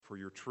for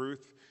your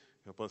truth.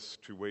 Help us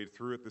to wade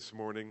through it this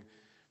morning.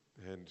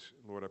 And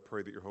Lord, I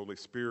pray that your Holy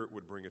Spirit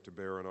would bring it to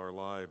bear in our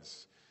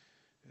lives.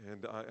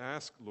 And I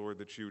ask, Lord,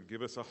 that you would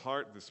give us a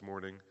heart this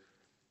morning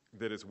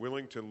that is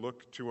willing to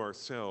look to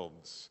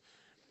ourselves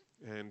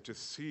and to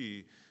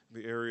see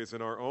the areas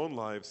in our own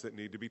lives that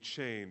need to be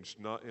changed,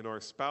 not in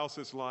our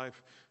spouse's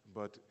life,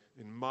 but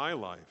in my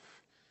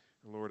life.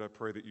 And Lord, I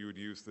pray that you would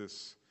use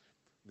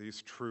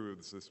these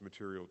truths, this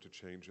material to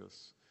change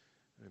us.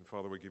 And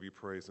Father, we give you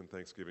praise and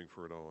thanksgiving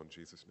for it all in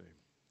Jesus' name.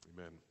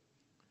 Amen.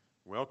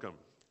 Welcome.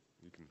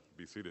 You can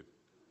be seated.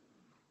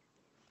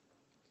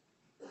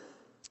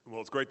 Well,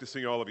 it's great to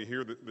see all of you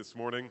here this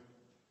morning.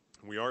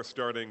 We are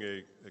starting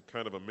a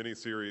kind of a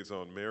mini-series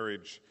on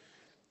marriage,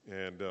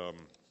 and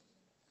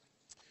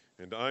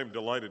I'm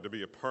delighted to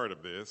be a part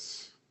of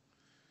this.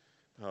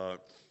 I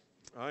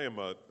am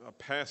a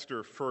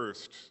pastor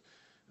first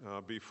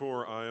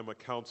before I am a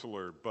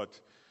counselor,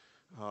 but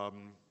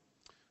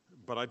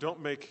I don't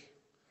make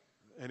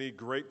any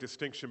great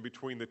distinction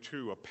between the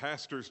two. A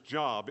pastor's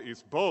job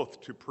is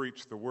both to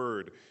preach the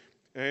word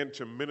and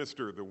to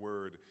minister the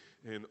word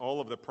in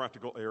all of the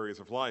practical areas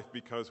of life,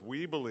 because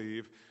we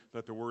believe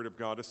that the word of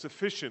God is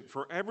sufficient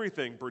for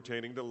everything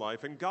pertaining to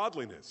life and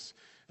godliness.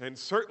 And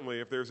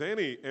certainly, if there's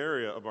any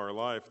area of our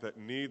life that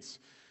needs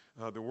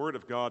the word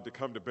of God to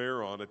come to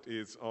bear on, it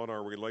is on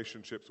our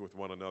relationships with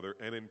one another,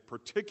 and in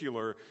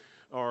particular,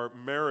 our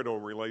marital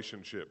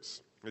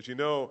relationships. As you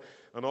know,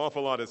 an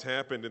awful lot has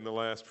happened in the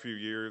last few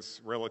years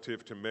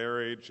relative to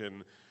marriage,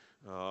 and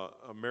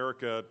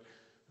America,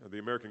 the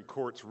American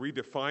courts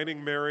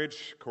redefining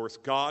marriage. Of course,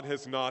 God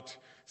has not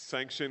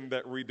sanctioned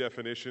that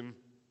redefinition,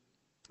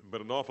 but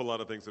an awful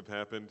lot of things have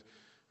happened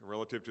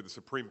relative to the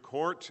Supreme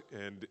Court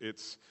and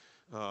its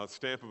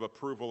stamp of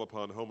approval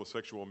upon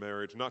homosexual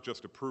marriage, not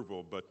just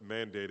approval, but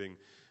mandating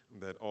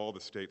that all the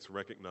states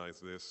recognize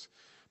this.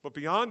 But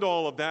beyond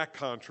all of that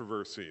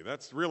controversy,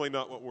 that's really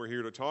not what we're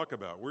here to talk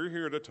about. We're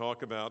here to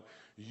talk about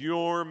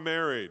your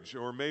marriage,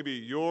 or maybe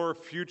your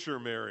future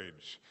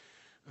marriage.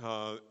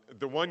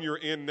 The one you're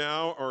in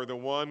now, or the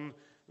one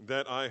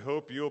that I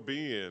hope you'll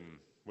be in.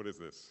 What is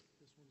this?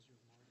 This one's your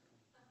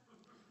marked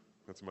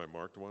one. That's my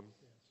marked one?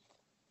 Yes.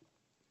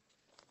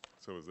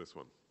 So is this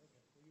one. Okay,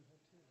 well, you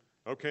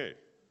have two. Okay.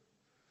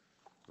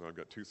 Well, I've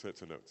got two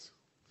sets of notes.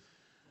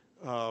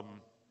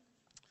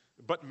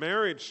 But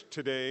marriage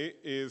today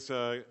is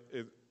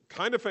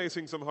kind of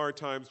facing some hard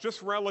times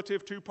just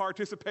relative to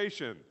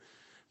participation,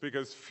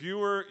 because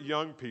fewer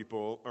young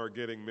people are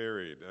getting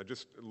married. I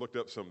just looked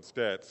up some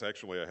stats.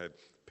 Actually, I had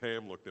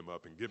Pam look them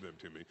up and give them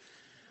to me.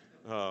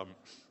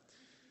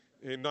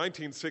 In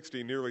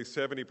 1960, nearly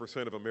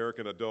 70% of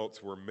American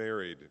adults were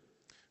married.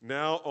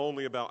 Now,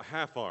 only about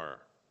half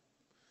are.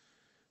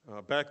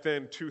 Back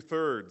then,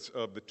 2/3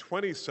 of the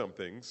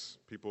 20-somethings,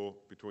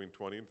 people between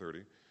 20 and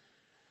 30,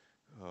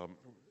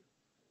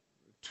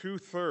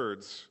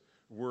 2/3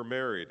 were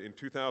married. In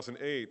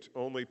 2008,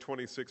 only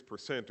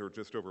 26%, or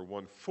just over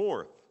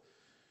 1/4,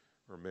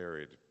 are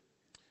married.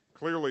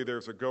 Clearly,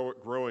 there's a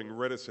growing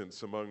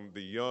reticence among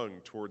the young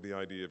toward the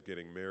idea of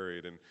getting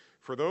married. And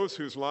for those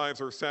whose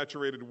lives are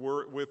saturated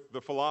with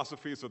the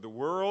philosophies of the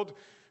world,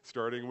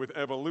 starting with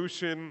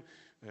evolution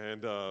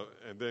and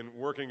then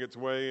working its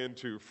way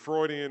into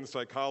Freudian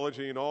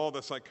psychology and all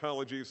the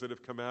psychologies that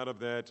have come out of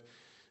that,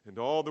 and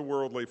all the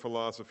worldly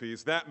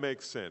philosophies, that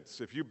makes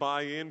sense. If you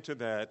buy into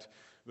that,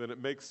 then it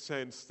makes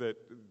sense that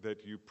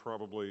you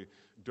probably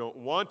don't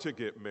want to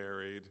get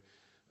married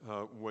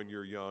when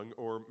you're young,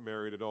 or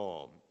married at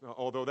all.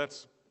 Although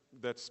that's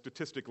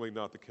statistically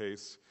not the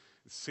case.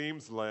 It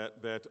seems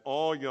that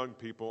all young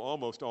people,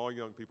 almost all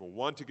young people,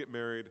 want to get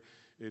married.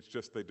 It's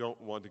just they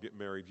don't want to get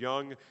married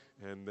young,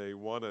 and they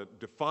want to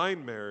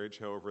define marriage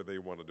however they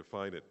want to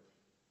define it.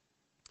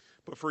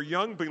 But for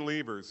young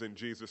believers in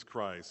Jesus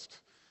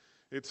Christ,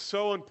 it's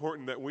so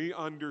important that we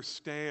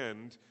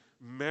understand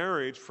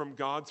marriage from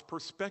God's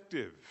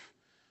perspective.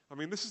 I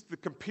mean, this is the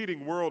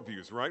competing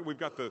worldviews, right? We've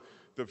got the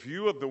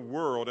view of the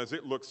world as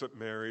it looks at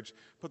marriage,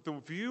 but the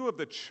view of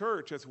the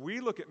church as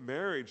we look at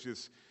marriage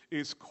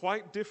is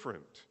quite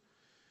different.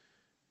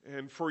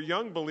 And for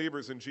young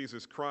believers in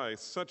Jesus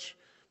Christ, such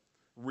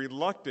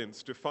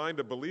reluctance to find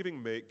a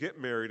believing mate, get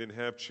married, and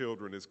have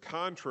children is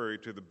contrary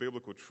to the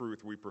biblical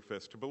truth we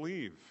profess to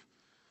believe.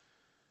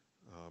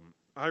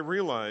 I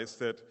realize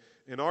that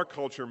in our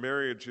culture,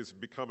 marriage has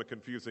become a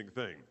confusing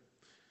thing,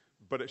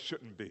 but it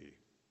shouldn't be.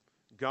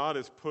 God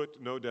has put,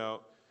 no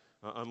doubt,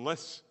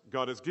 unless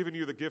God has given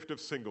you the gift of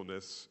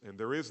singleness, and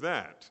there is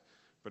that,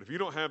 but if you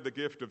don't have the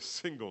gift of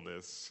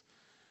singleness,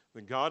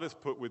 then God has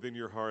put within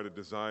your heart a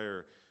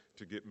desire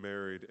to get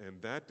married,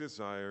 and that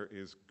desire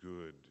is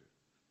good.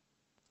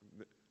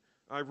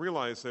 I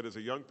realize that as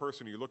a young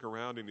person, you look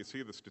around and you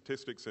see the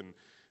statistics, and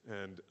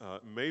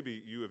maybe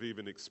you have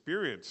even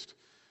experienced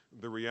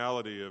the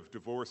reality of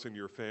divorce in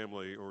your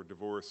family, or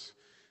divorce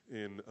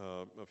in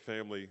a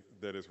family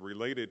that is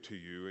related to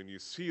you, and you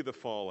see the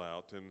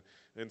fallout,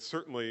 and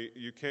certainly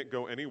you can't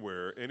go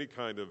anywhere, any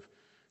kind of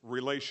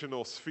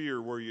relational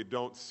sphere where you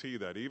don't see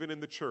that, even in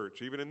the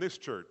church, even in this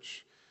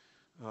church.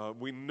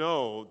 We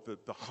know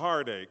that the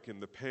heartache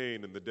and the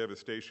pain and the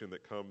devastation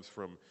that comes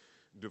from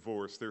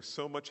divorce, there's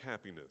so much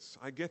happiness.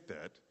 I get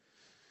that.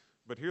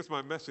 But here's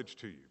my message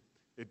to you.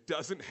 It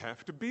doesn't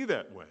have to be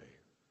that way.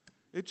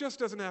 It just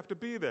doesn't have to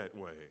be that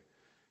way.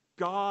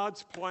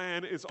 God's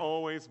plan is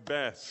always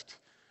best.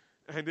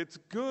 And it's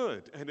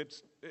good. And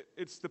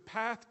it's the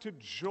path to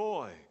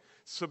joy.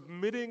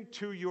 Submitting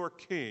to your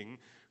king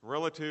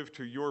relative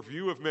to your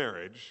view of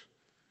marriage.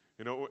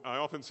 You know, I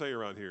often say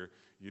around here,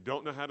 you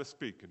don't know how to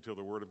speak until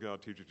the Word of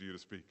God teaches you to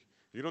speak.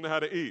 You don't know how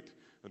to eat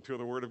until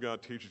the Word of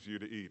God teaches you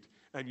to eat.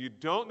 And you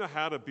don't know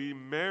how to be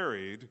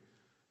married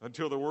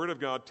until the Word of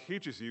God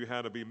teaches you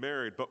how to be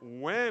married. But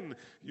when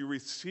you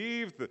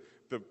receive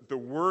the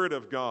Word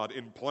of God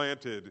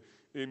implanted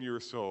in your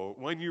soul,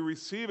 when you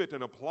receive it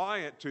and apply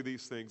it to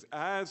these things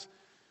as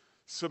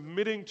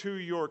submitting to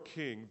your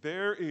king,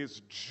 there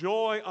is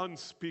joy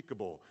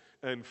unspeakable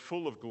and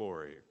full of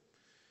glory.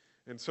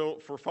 And so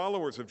for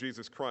followers of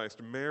Jesus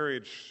Christ,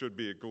 marriage should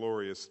be a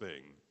glorious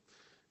thing.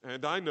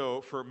 And I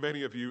know for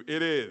many of you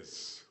it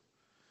is.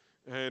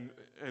 And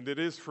it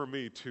is for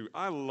me too.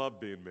 I love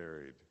being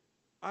married.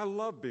 I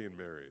love being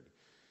married.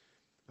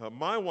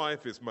 My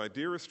wife is my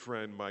dearest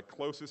friend, my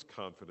closest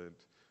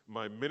confidant,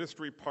 my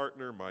ministry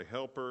partner, my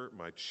helper,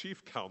 my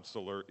chief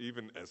counselor,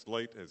 even as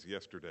late as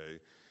yesterday,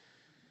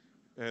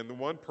 and the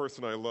one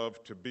person I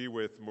love to be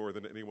with more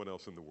than anyone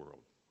else in the world.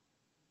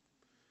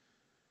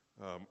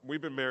 We've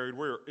been married,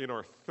 we're in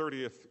our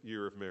 30th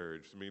year of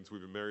marriage. It means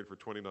we've been married for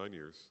 29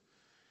 years.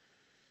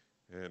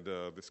 And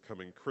this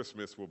coming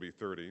Christmas will be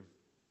 30.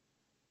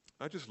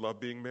 I just love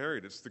being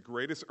married. It's the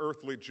greatest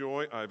earthly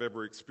joy I've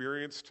ever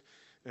experienced,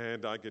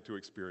 and I get to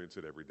experience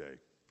it every day,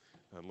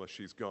 unless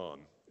she's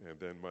gone. And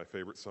then my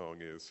favorite song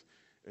is,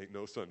 Ain't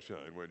No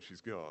Sunshine When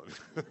She's Gone.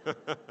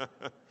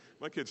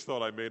 My kids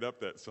thought I made up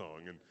that song,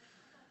 and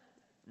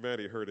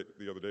Maddie heard it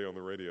the other day on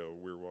the radio.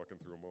 We were walking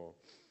through a mall.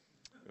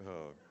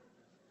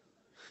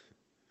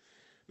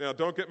 Now,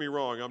 don't get me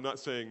wrong. I'm not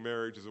saying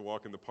marriage is a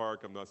walk in the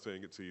park. I'm not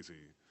saying it's easy.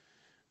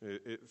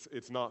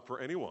 It's not for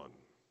anyone.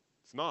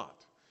 It's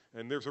not.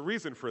 And there's a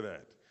reason for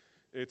that.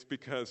 It's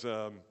because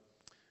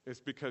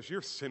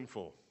you're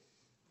sinful.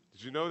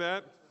 Did you know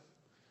that?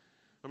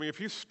 I mean, if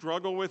you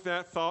struggle with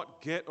that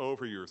thought, get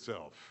over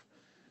yourself.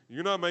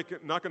 You're not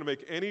going to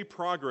make any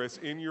progress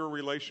in your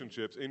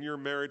relationships, in your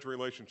marriage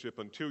relationship,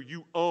 until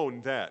you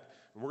own that.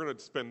 And we're going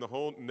to spend the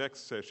whole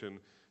next session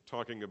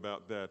talking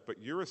about that.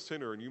 But you're a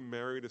sinner and you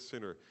married a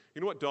sinner.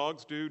 You know what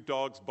dogs do?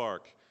 Dogs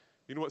bark.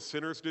 You know what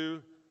sinners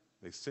do?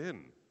 They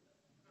sin.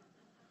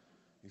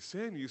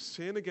 You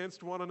sin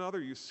against one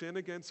another. You sin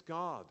against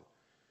God.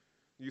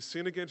 You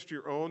sin against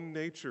your own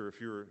nature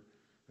if you're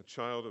a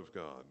child of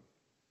God.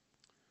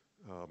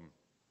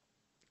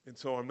 And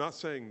so I'm not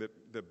saying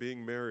that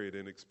being married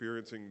and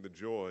experiencing the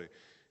joy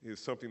is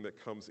something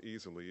that comes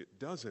easily. It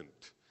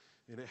doesn't.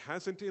 And it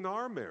hasn't in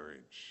our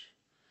marriage.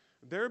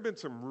 There have been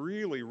some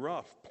really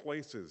rough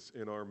places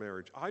in our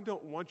marriage. I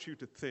don't want you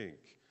to think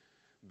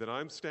that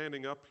I'm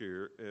standing up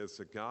here as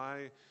a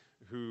guy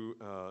who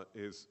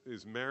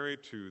is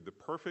married to the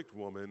perfect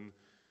woman,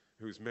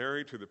 who's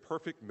married to the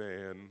perfect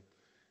man,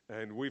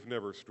 and we've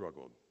never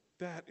struggled.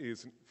 That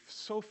is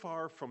so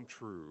far from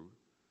true.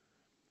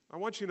 I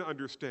want you to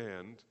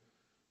understand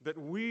that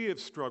we have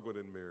struggled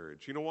in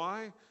marriage. You know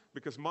why?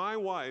 Because my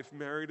wife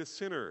married a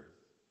sinner,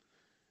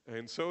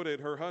 and so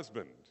did her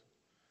husband.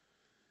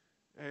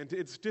 And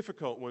it's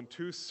difficult when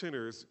two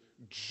sinners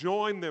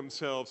join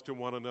themselves to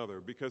one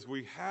another because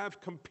we have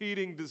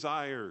competing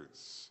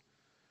desires.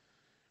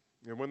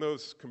 And when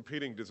those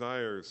competing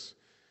desires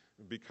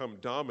become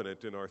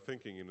dominant in our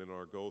thinking and in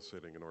our goal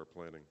setting and our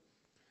planning,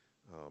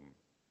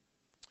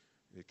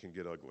 it can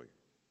get ugly.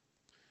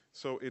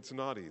 So it's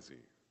not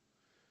easy.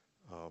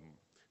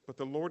 But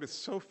the Lord is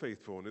so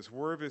faithful, and His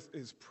Word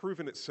has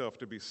proven itself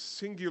to be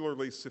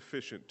singularly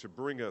sufficient to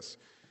bring us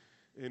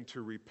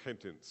into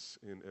repentance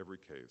in every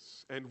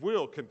case, and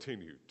will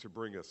continue to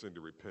bring us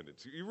into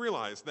repentance. You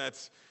realize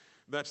that's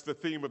the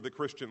theme of the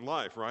Christian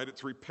life, right?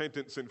 It's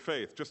repentance and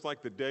faith. Just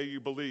like the day you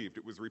believed,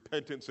 it was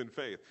repentance and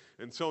faith.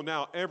 And so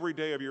now every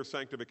day of your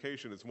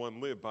sanctification is one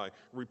lived by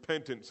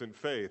repentance and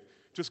faith.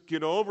 Just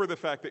get over the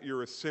fact that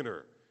you're a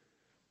sinner.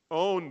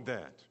 Own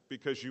that,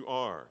 because you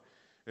are.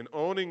 And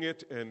owning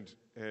it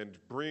and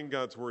bringing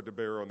God's Word to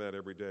bear on that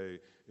every day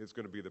is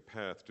going to be the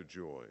path to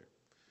joy.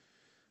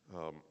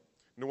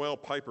 Noel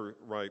Piper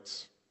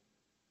writes,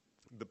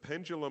 the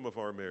pendulum of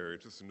our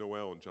marriage, this is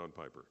Noel and John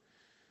Piper,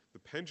 the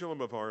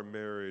pendulum of our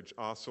marriage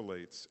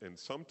oscillates and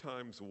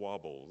sometimes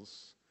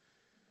wobbles,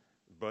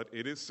 but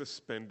it is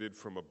suspended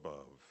from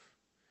above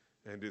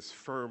and is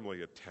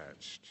firmly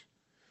attached.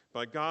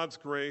 By God's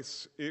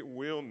grace, it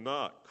will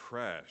not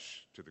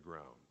crash to the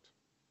ground.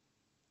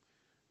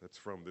 That's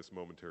from This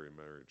Momentary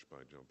Marriage by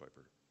John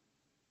Piper.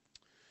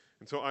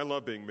 And so I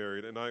love being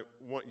married, and I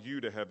want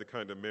you to have the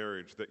kind of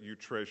marriage that you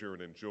treasure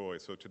and enjoy.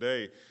 So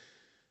today,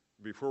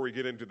 before we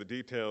get into the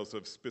details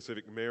of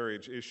specific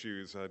marriage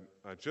issues,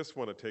 I just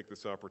want to take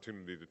this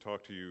opportunity to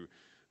talk to you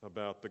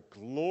about the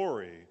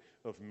glory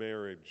of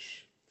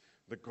marriage.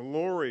 the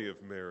glory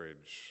of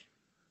marriage.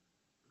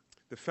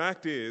 The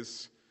fact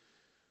is,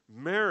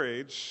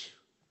 marriage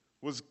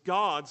was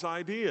God's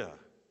idea.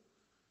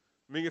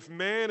 I mean, if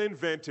man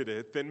invented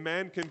it, then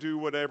man can do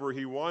whatever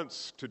he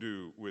wants to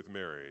do with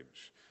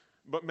marriage.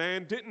 But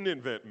man didn't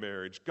invent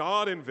marriage.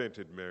 God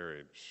invented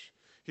marriage.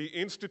 He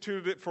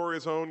instituted it for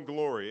his own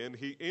glory, and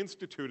he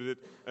instituted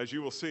it, as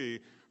you will see,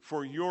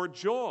 for your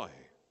joy.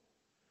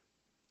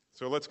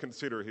 So let's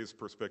consider his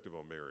perspective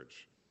on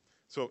marriage.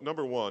 So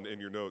number one in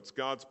your notes,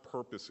 God's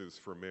purposes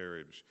for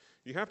marriage.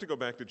 You have to go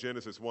back to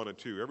Genesis 1 and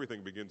 2.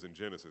 Everything begins in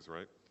Genesis,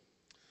 right?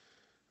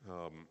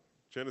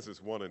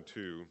 Genesis 1 and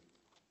 2.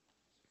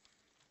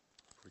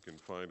 If we can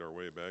find our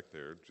way back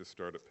there, just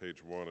start at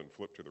page 1 and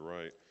flip to the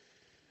right.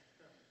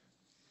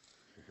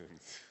 And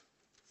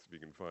if you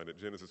can find it,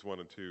 Genesis 1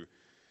 and 2.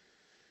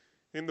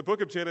 In the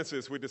book of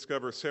Genesis, we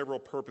discover several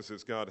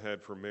purposes God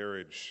had for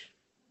marriage.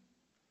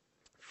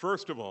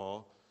 First of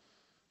all,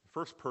 the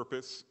first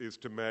purpose is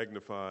to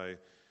magnify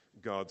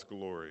God's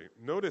glory.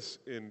 Notice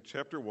in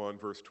chapter 1,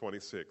 verse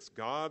 26,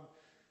 God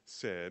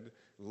said,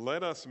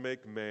 "Let us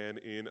make man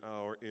in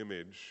our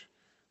image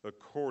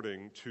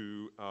according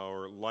to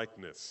our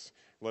likeness."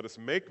 Let us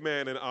make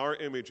man in our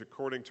image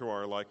according to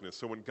our likeness.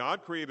 So when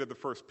God created the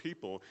first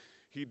people,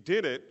 he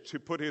did it to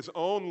put his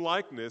own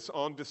likeness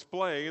on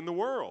display in the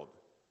world.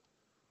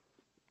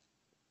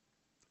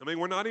 I mean,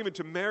 we're not even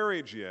to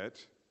marriage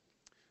yet,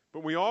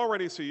 but we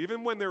already see,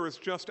 even when there was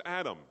just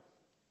Adam,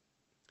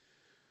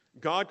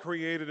 God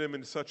created him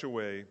in such a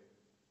way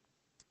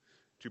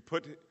to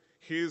put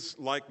his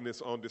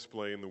likeness on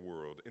display in the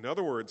world. In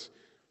other words,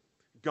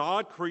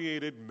 God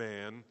created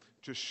man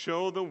to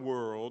show the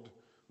world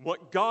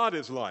what God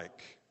is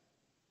like.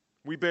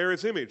 We bear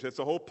his image. That's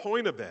the whole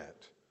point of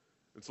that.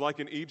 It's like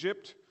in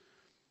Egypt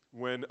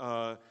when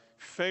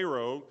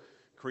Pharaoh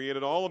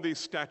created all of these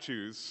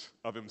statues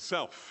of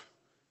himself,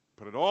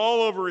 put it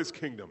all over his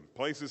kingdom,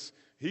 places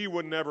he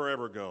would never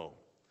ever go.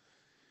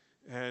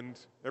 And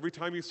every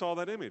time you saw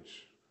that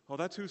image, oh,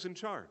 that's who's in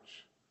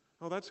charge.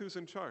 Oh, that's who's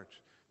in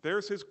charge.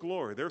 There's his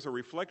glory. There's a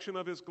reflection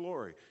of his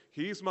glory.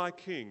 He's my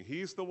king.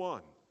 He's the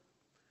one.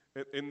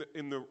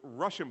 In the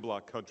Russian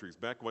bloc countries,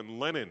 back when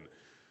Lenin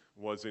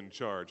was in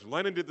charge,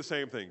 Lenin did the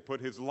same thing,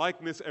 put his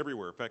likeness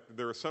everywhere. In fact,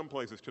 there are some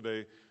places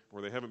today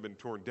where they haven't been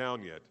torn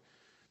down yet.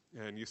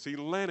 And you see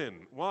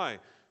Lenin. Why?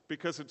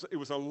 Because it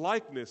was a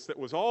likeness that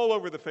was all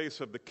over the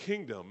face of the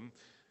kingdom,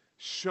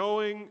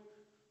 showing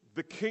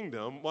the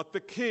kingdom what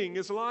the king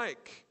is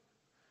like.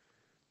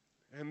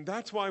 And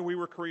that's why we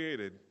were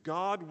created.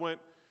 God went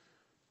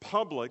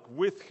public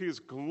with his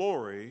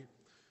glory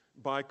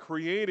by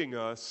creating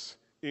us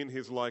in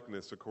his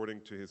likeness according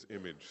to his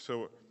image.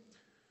 So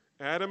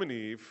Adam and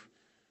Eve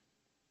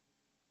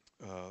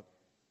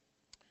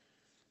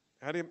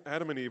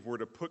were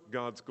to put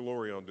God's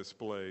glory on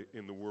display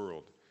in the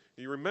world.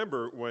 You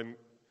remember when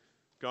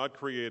God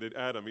created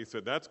Adam, he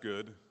said, "That's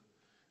good."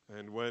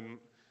 And when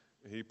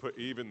he put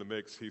Eve in the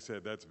mix, he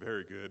said, "That's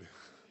very good."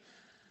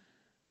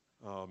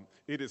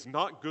 It is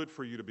not good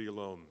for you to be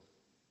alone.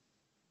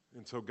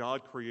 And so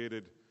God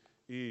created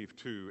Eve,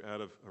 too, out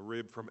of a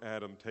rib from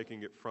Adam,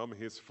 taking it from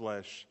his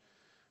flesh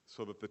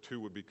so that the two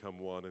would become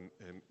one,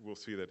 and we'll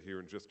see that here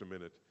in just a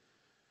minute.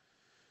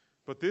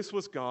 But this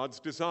was God's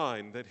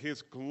design, that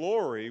his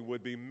glory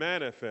would be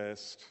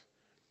manifest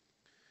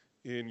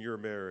in your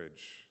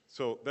marriage.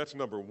 So that's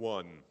number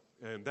one,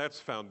 and that's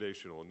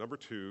foundational. Number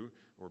two,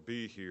 or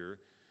B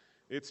here,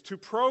 it's to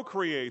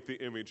procreate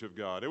the image of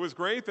God. It was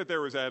great that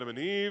there was Adam and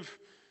Eve,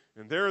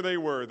 and there they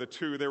were, the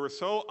two. They were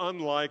so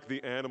unlike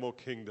the animal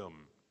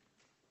kingdom.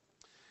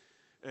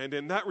 And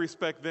in that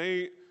respect,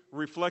 they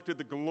reflected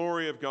the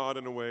glory of God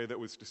in a way that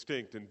was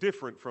distinct and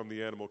different from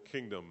the animal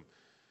kingdom.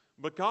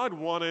 But God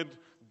wanted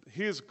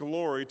his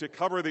glory to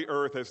cover the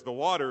earth as the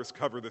waters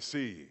cover the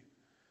sea.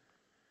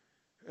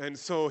 And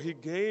so he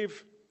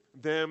gave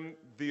them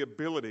the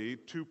ability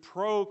to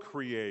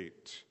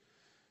procreate,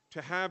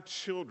 to have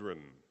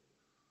children.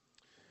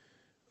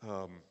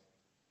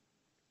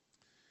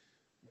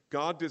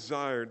 God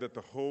desired that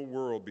the whole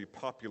world be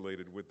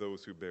populated with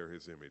those who bear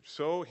his image.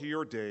 So he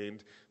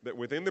ordained that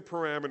within the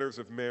parameters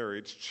of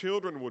marriage,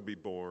 children would be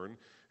born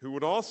who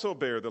would also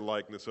bear the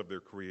likeness of their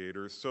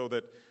creators, so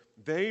that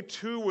they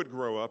too would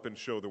grow up and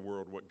show the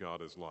world what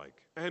God is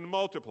like, and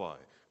multiply,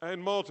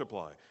 and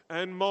multiply,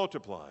 and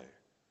multiply.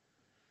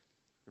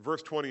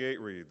 Verse 28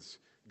 reads,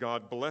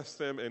 God blessed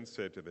them and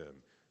said to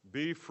them,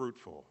 "Be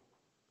fruitful,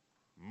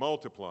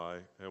 multiply,"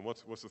 and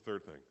what's the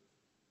third thing?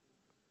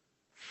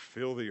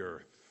 Fill the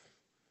earth.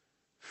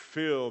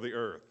 Fill the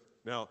earth.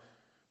 Now,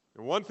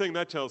 the one thing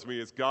that tells me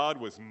is God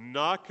was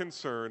not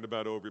concerned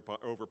about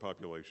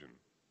overpopulation.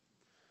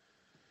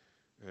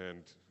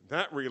 And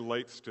that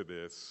relates to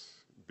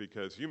this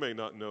because you may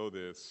not know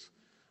this,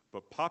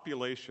 but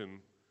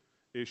population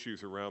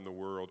issues around the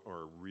world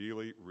are a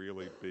really,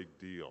 really big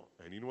deal.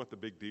 And you know what the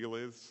big deal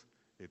is?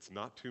 It's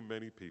not too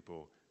many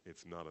people,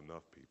 it's not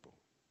enough people.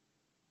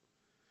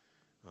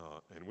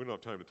 And we don't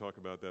have time to talk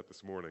about that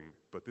this morning,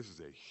 but this is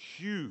a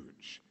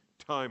huge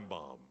time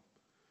bomb.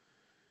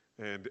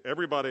 And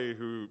everybody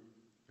who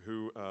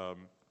who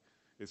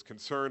is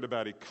concerned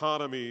about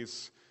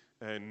economies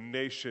and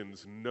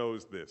nations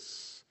knows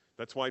this.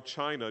 That's why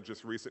China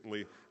just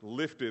recently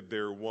lifted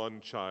their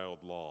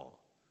one-child law.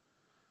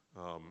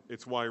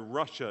 It's why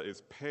Russia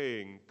is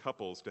paying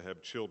couples to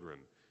have children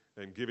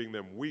and giving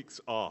them weeks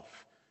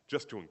off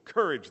just to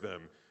encourage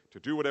them to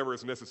do whatever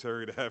is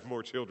necessary to have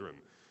more children.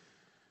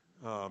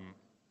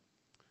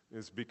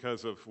 Is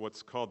because of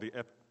what's called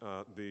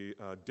the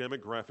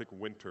demographic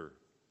winter.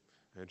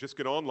 And just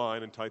get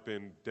online and type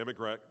in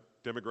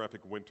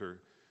demographic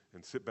winter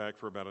and sit back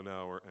for about an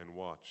hour and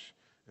watch.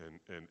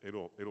 And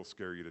it'll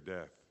scare you to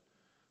death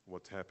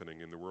what's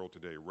happening in the world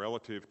today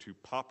relative to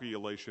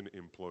population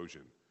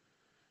implosion.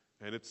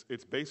 And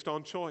it's based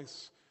on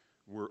choice.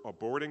 We're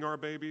aborting our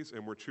babies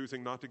and we're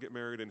choosing not to get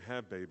married and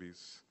have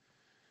babies.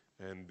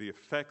 And the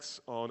effects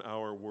on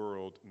our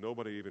world,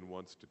 nobody even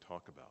wants to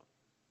talk about.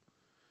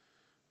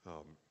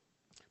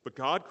 But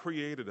God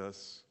created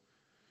us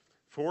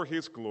for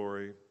His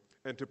glory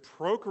and to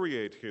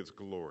procreate His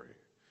glory.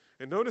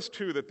 And notice,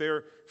 too, that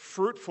their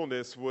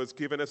fruitfulness was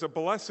given as a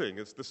blessing,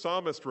 as the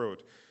psalmist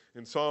wrote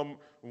in Psalm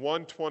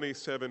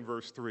 127,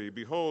 verse 3.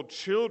 Behold,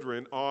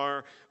 children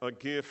are a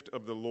gift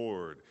of the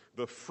Lord.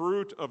 The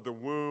fruit of the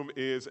womb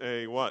is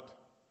a what?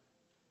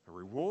 A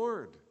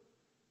reward.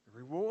 A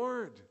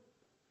reward.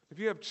 If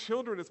you have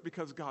children, it's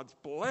because God's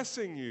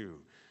blessing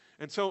you.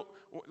 And so,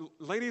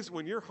 ladies,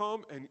 when you're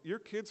home and your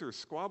kids are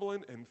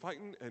squabbling and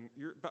fighting and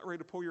you're about ready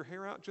to pull your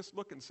hair out, just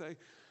look and say,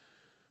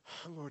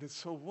 oh, Lord, it's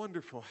so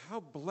wonderful. How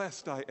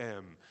blessed I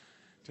am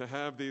to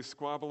have these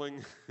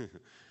squabbling,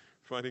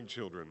 fighting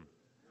children.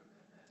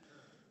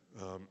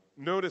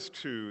 Notice,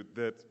 too,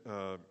 that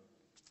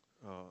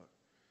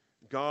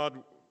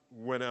God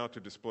went out to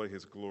display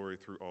His glory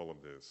through all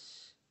of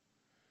this.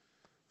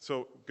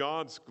 So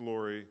God's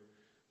glory,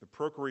 the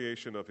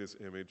procreation of His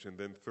image, and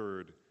then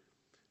third,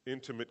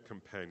 intimate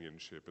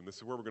companionship. And this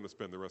is where we're going to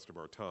spend the rest of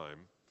our time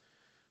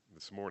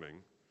this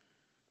morning.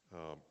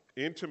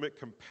 Intimate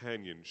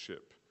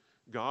companionship.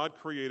 God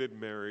created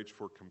marriage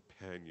for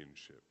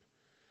companionship.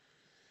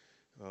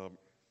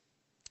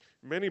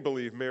 Many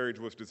believe marriage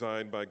was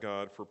designed by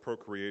God for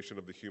procreation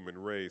of the human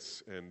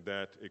race, and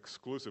that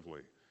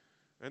exclusively.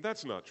 And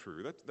that's not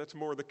true. That's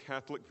more the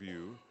Catholic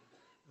view.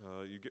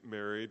 You get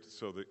married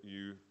so that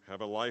you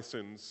have a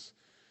license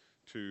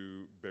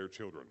to bear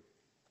children.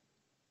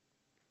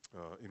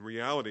 In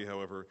reality,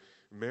 however,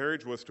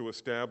 marriage was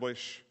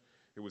established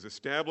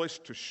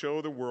to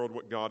show the world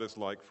what God is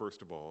like,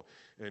 first of all.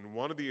 And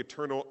one of the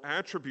eternal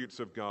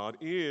attributes of God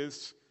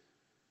is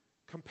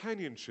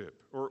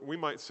companionship, or we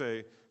might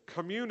say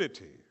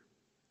community.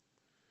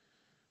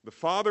 The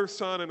Father,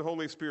 Son, and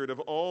Holy Spirit have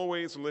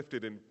always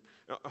existed,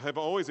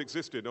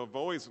 have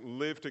always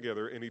lived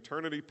together in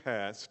eternity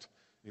past,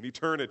 in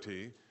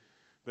eternity.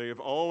 They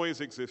have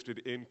always existed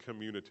in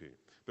community.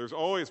 There's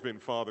always been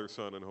Father,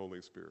 Son, and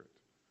Holy Spirit.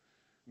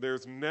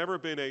 There's never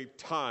been a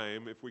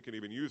time, if we can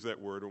even use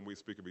that word when we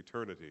speak of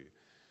eternity,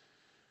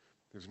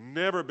 there's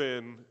never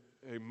been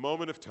a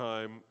moment of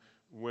time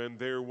when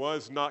there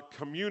was not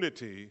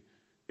community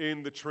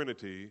in the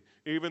Trinity,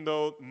 even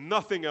though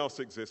nothing else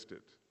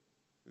existed.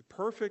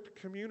 Perfect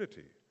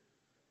community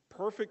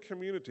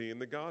in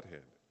the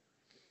Godhead.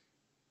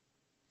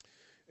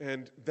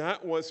 And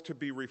that was to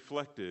be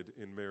reflected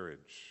in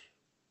marriage.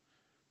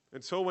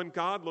 And so when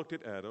God looked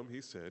at Adam,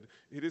 He said,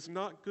 it is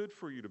not good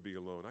for you to be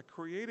alone. I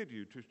created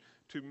you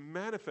to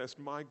manifest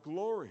my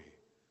glory.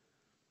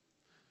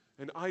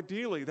 And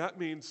ideally, that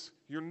means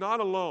you're not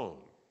alone.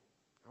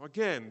 Now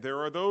again, there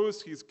are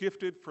those He's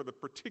gifted for the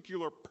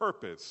particular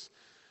purpose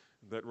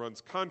that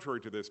runs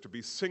contrary to this, to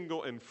be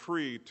single and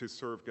free to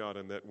serve God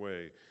in that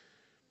way.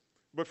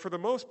 But for the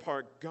most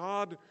part,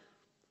 God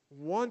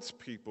wants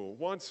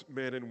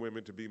men and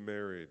women to be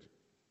married.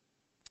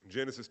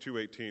 Genesis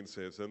 2:18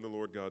 says, then the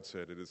Lord God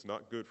said, it is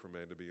not good for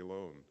man to be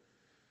alone.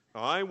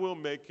 I will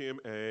make him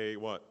a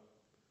what?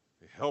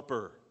 A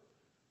helper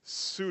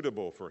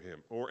suitable for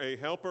him. Or a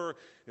helper,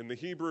 in the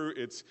Hebrew,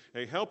 it's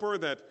a helper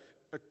that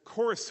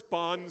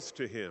corresponds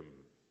to him.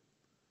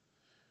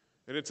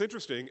 And it's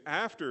interesting,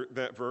 after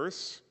that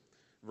verse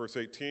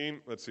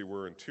 18, let's see,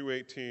 we're in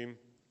 2:18.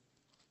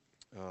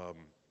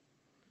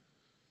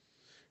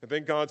 And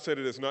then God said,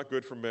 it is not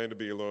good for man to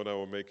be alone. I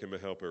will make him a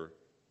helper.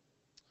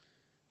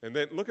 And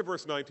then look at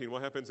verse 19.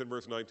 What happens in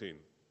verse 19?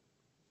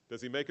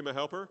 Does He make him a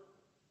helper?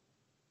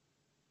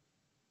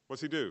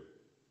 What's He do?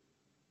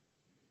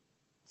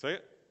 Say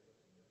it.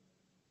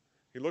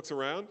 He looks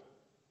around.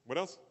 What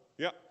else?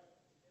 Yeah.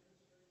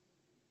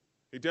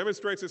 He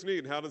demonstrates His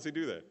need. How does He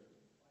do that?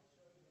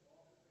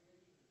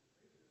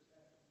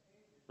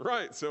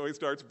 Right. So He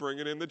starts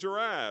bringing in the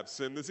giraffes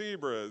and the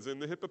zebras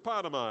and the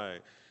hippopotami.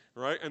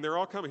 Right? And they're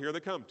all coming. Here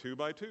they come, 2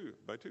 by 2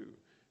 by 2.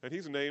 And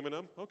He's naming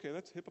them. Okay,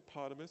 that's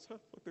hippopotamus. Huh,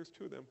 look, there's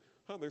 2 of them.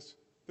 Huh, there's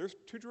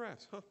 2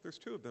 giraffes. Huh, there's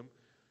 2 of them.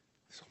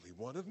 There's only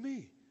 1 of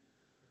me.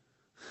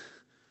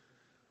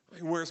 I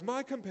mean, where's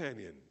my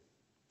companion?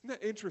 Isn't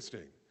that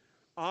interesting?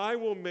 I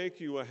will make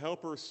you a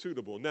helper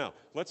suitable. Now,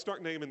 let's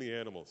start naming the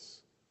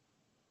animals.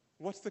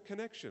 What's the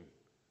connection?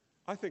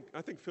 I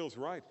think Phil's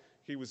right.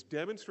 he was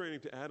demonstrating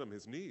to Adam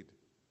his need.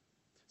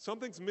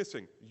 Something's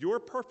missing. You're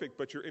perfect,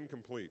 but you're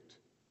incomplete.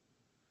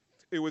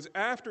 It was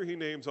after he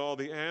names all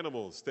the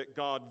animals that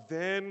God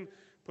then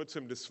puts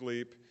him to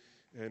sleep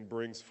and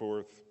brings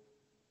forth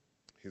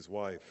his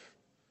wife.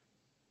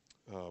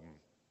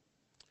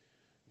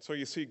 So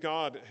you see,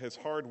 God has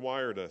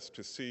hardwired us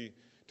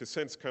to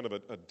sense kind of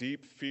a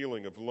deep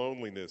feeling of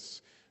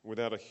loneliness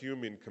without a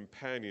human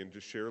companion to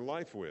share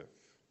life with.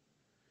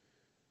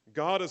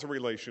 God is a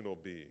relational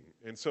being,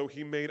 and so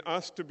he made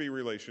us to be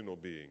relational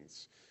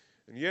beings.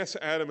 And yes,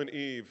 Adam and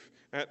Eve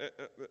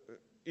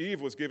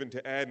was given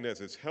to Adam as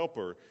his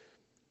helper,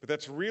 but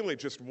that's really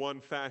just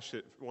one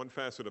facet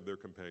of their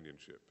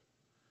companionship.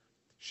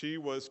 She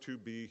was to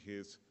be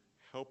his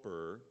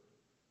helper,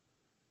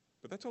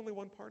 but that's only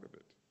one part of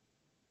it.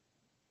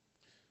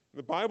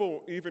 The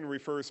Bible even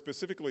refers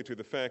specifically to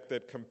the fact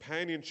that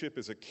companionship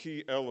is a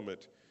key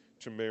element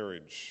to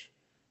marriage.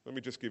 Let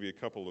me just give you a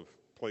couple of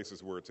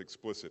places where it's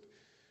explicit.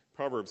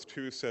 Proverbs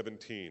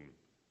 2:17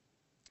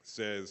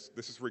 says,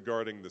 this is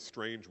regarding the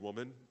strange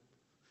woman.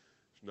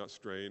 She's not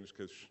strange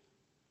because,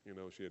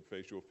 she had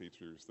facial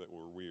features that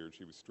were weird.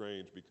 She was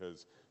strange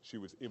because she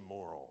was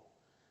immoral.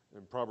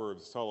 In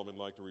Proverbs, Solomon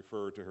liked to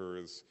refer to her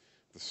as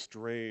the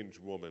strange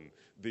woman,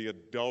 the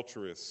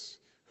adulteress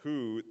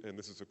who, and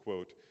this is a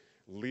quote,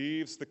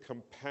 leaves the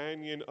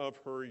companion of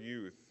her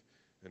youth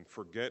and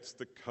forgets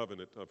the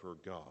covenant of her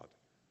God.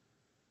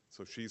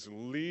 So she's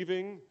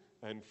leaving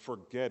and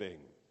forgetting.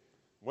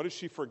 What is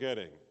she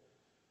forgetting?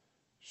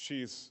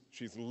 She's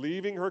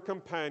leaving her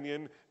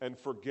companion and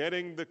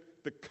forgetting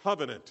the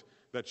covenant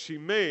that she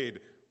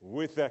made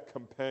with that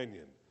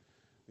companion.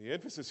 The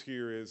emphasis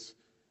here is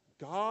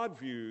God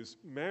views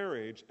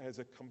marriage as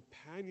a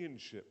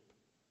companionship.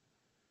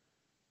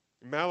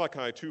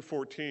 Malachi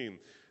 2:14,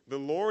 the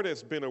Lord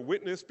has been a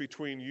witness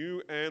between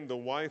you and the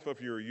wife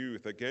of your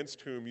youth,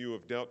 against whom you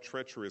have dealt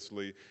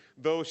treacherously,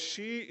 though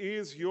she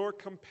is your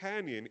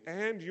companion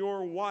and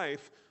your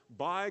wife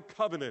by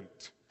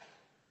covenant.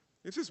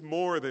 This is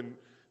more than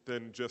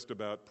just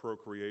about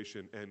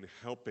procreation and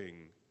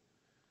helping.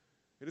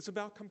 It is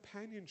about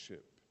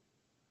companionship.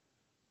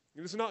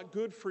 It is not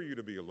good for you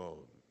to be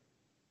alone.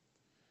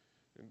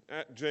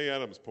 And J.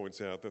 Adams points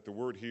out that the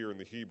word here in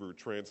the Hebrew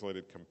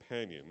translated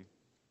companion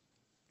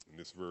in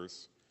this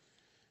verse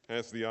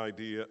has the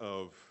idea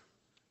of,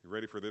 you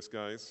ready for this,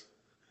 guys?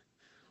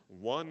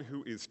 One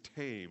who is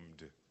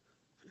tamed.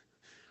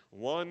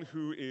 One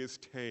who is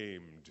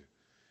tamed.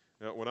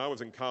 Now, when I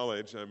was in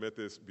college, I met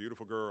this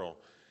beautiful girl,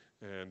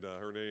 and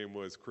her name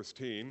was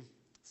Christine,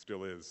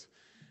 still is.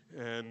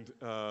 And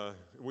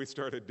we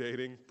started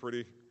dating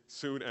pretty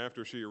soon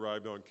after she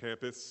arrived on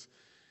campus.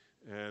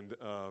 And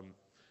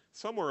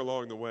somewhere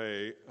along the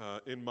way,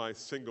 in my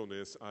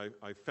singleness,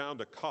 I found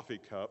a coffee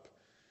cup,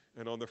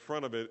 and on the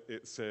front of it,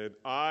 it said,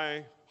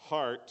 I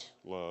heart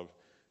love,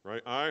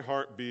 right? I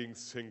heart being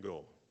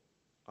single.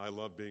 I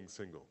love being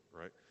single,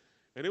 right?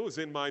 And it was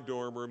in my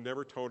dorm room,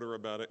 never told her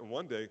about it. And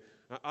one day,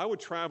 I would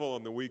travel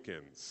on the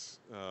weekends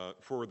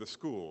for the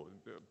school,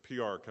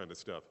 PR kind of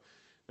stuff.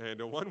 And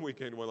one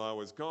weekend while I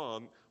was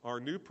gone, our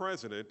new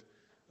president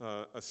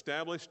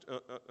established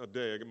a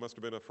day, it must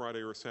have been a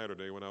Friday or a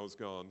Saturday when I was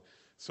gone,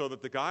 so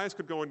that the guys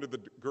could go into the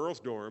girls'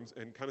 dorms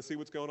and kind of see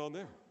what's going on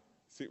there,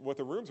 see what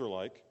the rooms are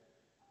like.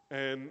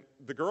 And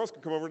the girls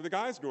could come over to the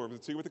guys' dorms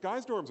and see what the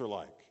guys' dorms are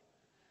like.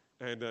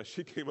 And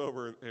she came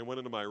over and went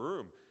into my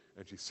room,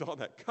 and she saw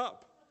that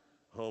cup.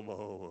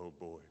 Oh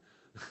boy.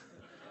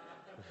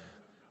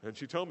 And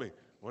she told me,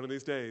 one of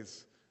these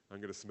days, I'm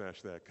going to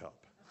smash that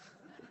cup.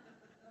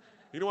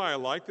 You know why I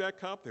like that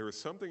cup? There was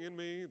something in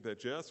me that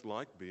just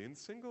liked being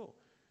single.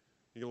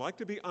 You like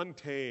to be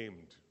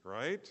untamed,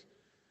 right?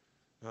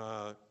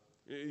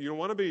 You don't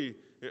want to be,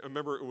 I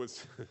remember it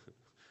was,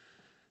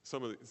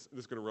 this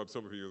is going to rub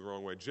some of you the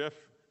wrong way. Jeff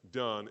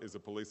Dunn is a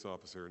police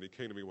officer, and he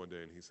came to me one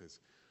day and he says,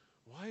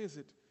 why is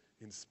it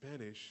in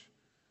Spanish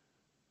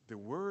the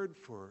word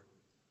for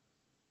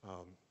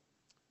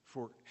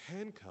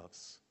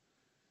handcuffs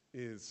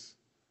is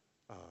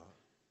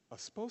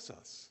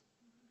esposas,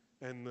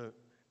 and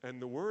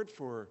the word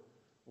for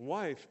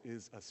wife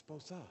is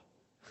esposa?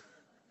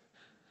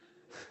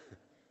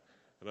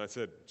 And I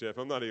said, Jeff,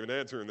 I'm not even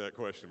answering that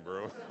question,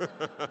 bro.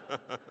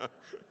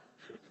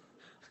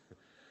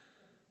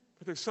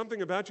 But there's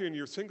something about you in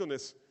your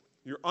singleness,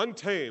 you're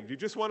untamed. You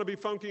just want to be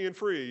funky and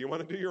free. You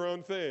want to do your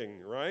own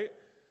thing, right?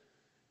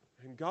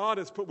 And God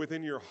has put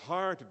within your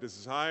heart a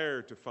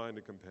desire to find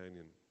a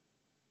companion.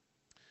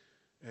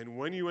 And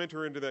when you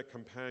enter into that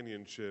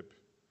companionship,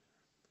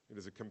 it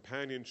is a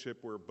companionship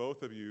where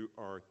both of you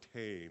are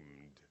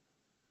tamed.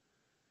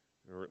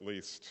 Or at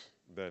least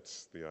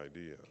that's the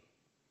idea.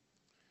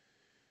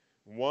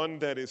 One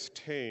that is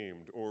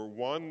tamed, or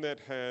one that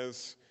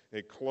has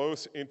a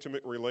close,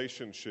 intimate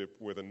relationship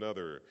with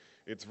another.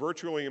 It's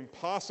virtually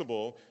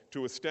impossible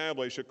to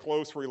establish a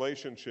close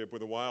relationship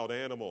with a wild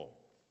animal.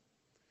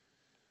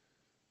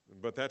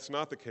 But that's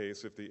not the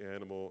case if the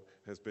animal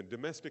has been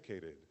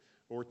domesticated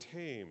or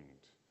tamed.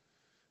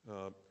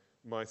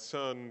 My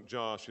son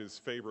Josh's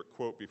favorite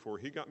quote before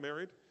he got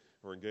married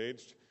or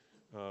engaged,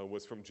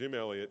 was from Jim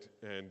Elliot,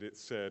 and it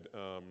said,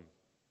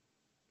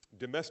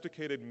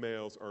 domesticated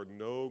males are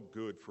no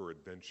good for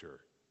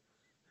adventure.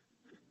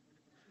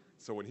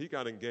 So when he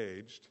got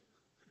engaged,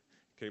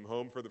 came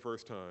home for the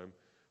first time,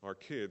 our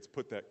kids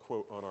put that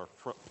quote on our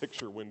front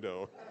picture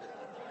window.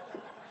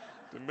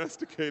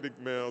 Domesticated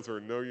males are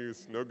no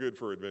use, no good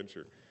for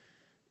adventure.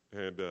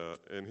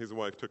 And his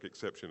wife took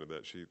exception to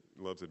that. She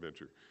loves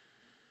adventure.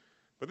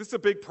 But this is a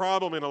big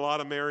problem in a lot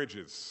of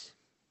marriages.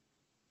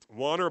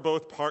 One or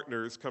both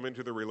partners come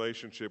into the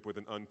relationship with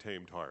an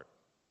untamed heart.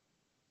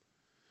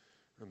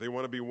 And they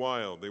want to be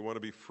wild. They want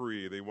to be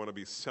free. They want to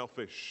be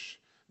selfish.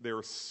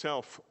 They're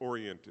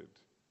self-oriented.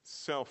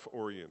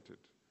 Self-oriented.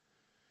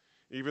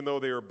 Even though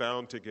they are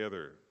bound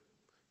together.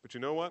 But you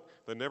know what?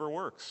 That never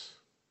works.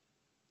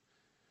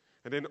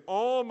 And in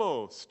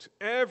almost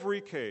every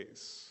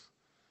case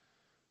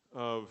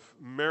of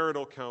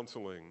marital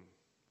counseling,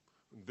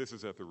 this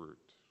is at the root.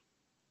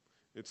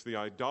 It's the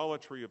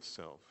idolatry of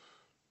self.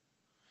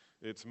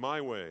 It's my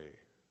way.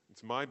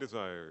 It's my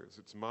desires.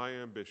 It's my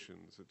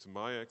ambitions. It's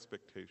my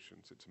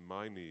expectations. It's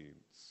my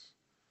needs.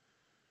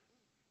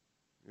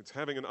 It's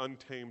having an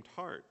untamed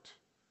heart.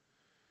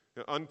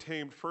 Now,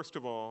 untamed, first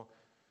of all,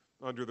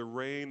 under the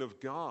reign of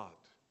God.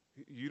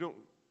 You don't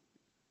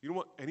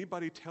want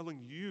anybody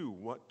telling you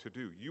what to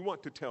do. You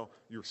want to tell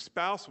your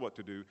spouse what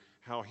to do,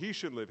 how he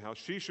should live, how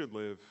she should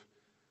live,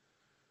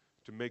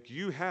 to make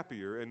you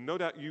happier. And no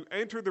doubt you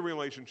entered the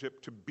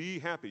relationship to be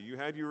happy. You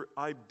had your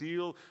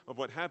ideal of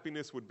what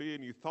happiness would be,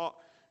 and you thought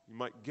you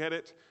might get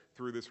it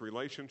through this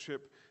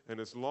relationship. And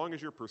as long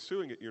as you're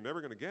pursuing it, you're never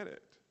going to get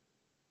it.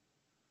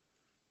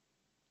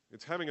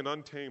 It's having an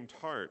untamed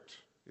heart.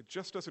 It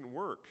just doesn't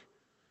work.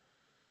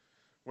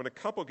 When a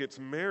couple gets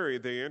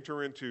married, they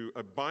enter into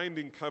a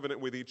binding covenant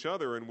with each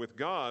other and with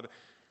God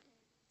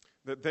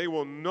that they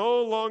will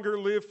no longer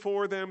live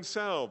for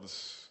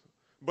themselves,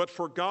 but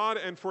for God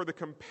and for the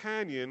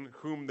companion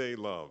whom they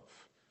love.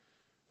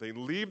 They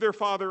leave their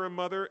father and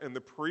mother and the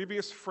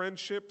previous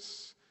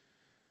friendships,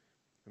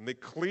 and they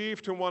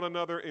cleave to one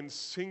another in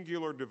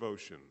singular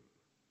devotion.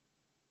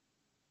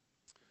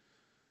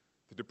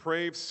 The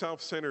depraved,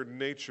 self-centered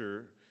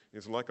nature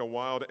is like a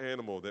wild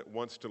animal that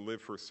wants to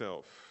live for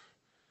self.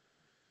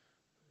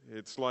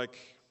 It's like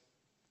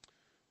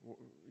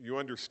you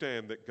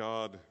understand that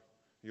God,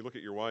 you look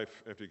at your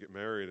wife after you get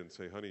married and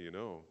say, honey, you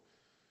know,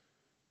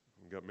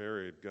 when we got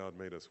married, God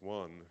made us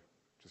one.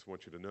 Just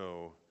want you to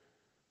know,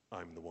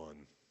 I'm the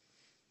one.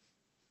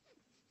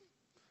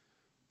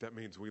 That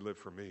means we live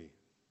for me.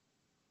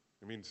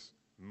 It means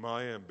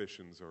my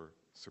ambitions are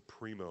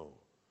supremo.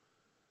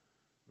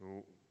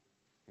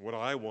 What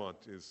I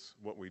want is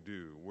what we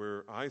do.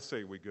 Where I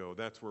say we go,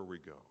 that's where we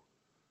go.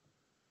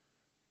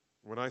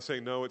 When I say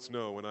no, it's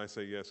no. When I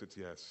say yes, it's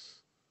yes.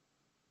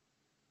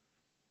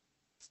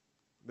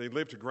 They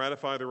live to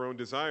gratify their own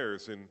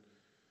desires and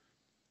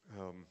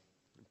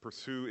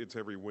pursue its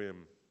every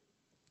whim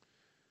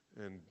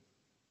and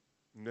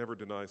never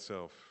deny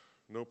self.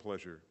 No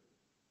pleasure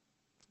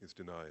is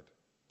denied.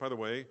 By the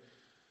way,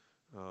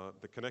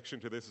 the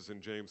connection to this is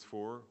in James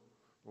 4.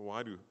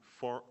 Why do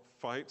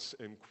fights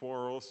and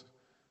quarrels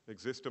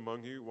exist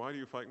among you? Why do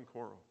you fight and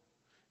quarrel?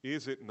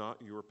 Is it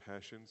not your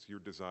passions, your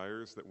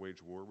desires that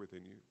wage war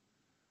within you?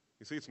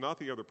 You see, it's not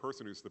the other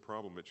person who's the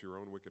problem, it's your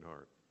own wicked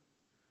heart.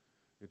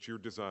 It's your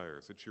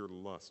desires, it's your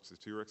lusts,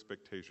 it's your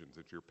expectations,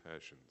 it's your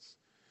passions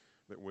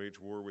that wage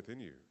war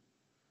within you.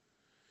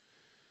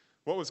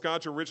 What was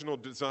God's original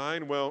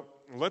design? Well,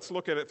 let's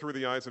look at it through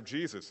the eyes of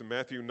Jesus in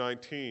Matthew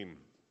 19.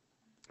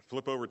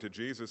 Flip over to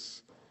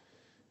Jesus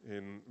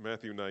in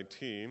Matthew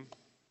 19.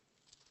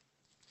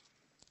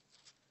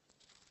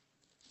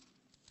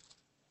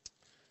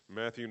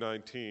 Matthew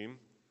 19,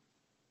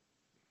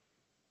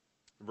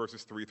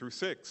 verses 3 through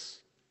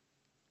 6.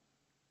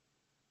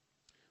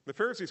 The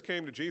Pharisees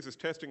came to Jesus,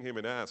 testing him,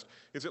 and asked,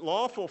 is it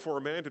lawful for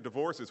a man to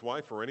divorce his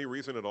wife for any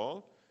reason at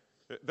all?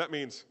 That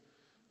means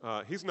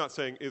he's not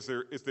saying, is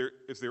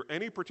there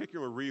any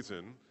particular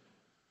reason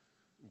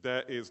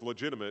that is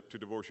legitimate to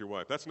divorce your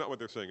wife? That's not what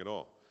they're saying at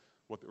all.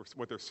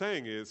 What they're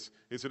saying is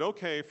it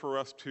okay for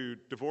us to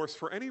divorce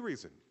for any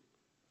reason?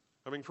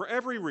 I mean, for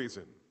every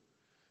reason.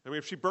 I mean,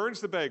 if she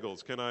burns the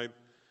bagels, can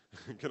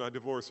I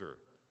divorce her?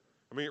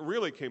 I mean, it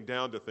really came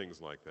down to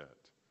things like that.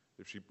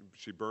 If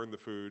she burned the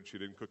food, she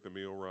didn't cook the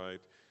meal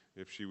right,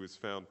 if she was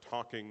found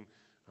talking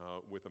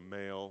with a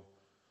male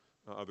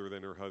other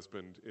than her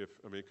husband,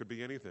 it could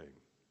be anything.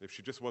 If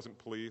she just wasn't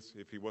pleased,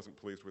 if he wasn't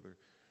pleased with her.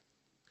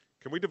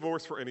 Can we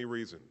divorce for any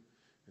reason?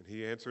 And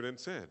he answered and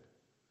said,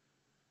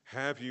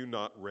 have you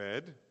not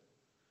read?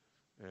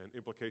 And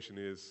implication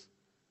is,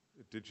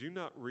 did you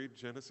not read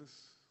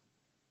Genesis?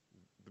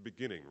 The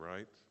beginning, right?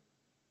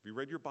 Have you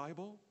read your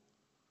Bible?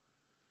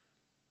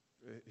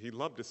 He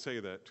loved to say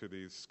that to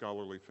these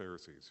scholarly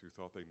Pharisees who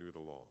thought they knew the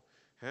law.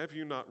 Have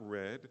you not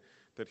read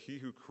that he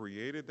who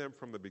created them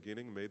from the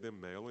beginning made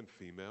them male and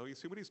female? You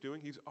see what he's doing?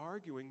 He's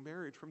arguing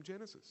marriage from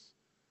Genesis.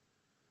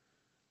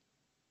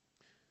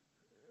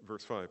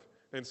 Verse 5,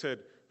 and said,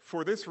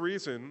 for this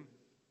reason,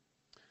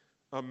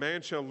 A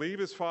man shall leave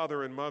his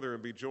father and mother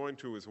and be joined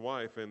to his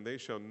wife, and they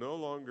shall no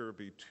longer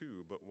be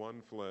two, but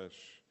one flesh.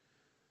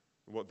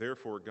 What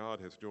therefore God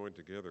has joined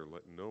together,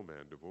 let no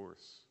man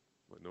divorce,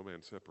 let no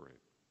man separate.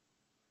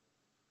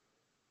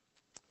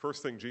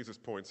 First thing Jesus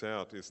points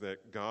out is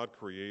that God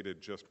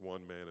created just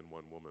one man and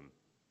one woman.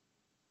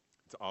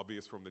 It's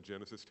obvious from the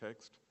Genesis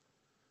text,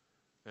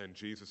 and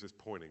Jesus is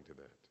pointing to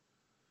that.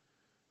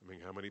 I mean,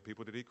 how many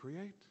people did he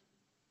create?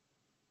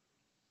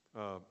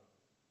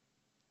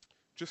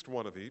 Just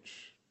one of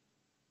each.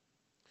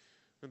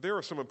 And there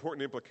are some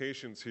important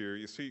implications here.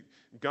 You see,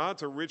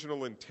 God's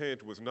original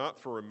intent was not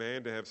for a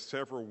man to have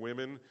several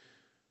women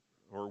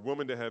or a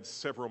woman to have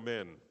several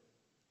men.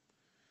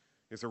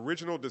 His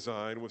original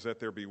design was that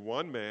there be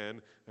one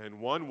man and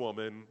one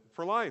woman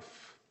for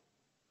life.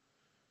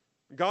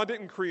 God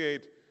didn't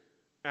create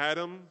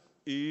Adam,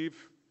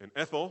 Eve, and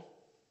Ethel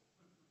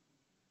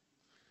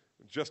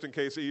just in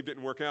case Eve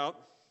didn't work out.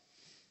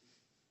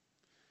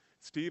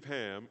 Steve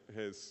Ham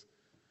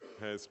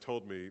has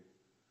told me,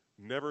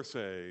 never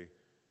say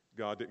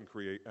God didn't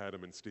create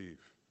Adam and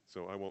Steve.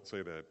 So I won't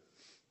say that.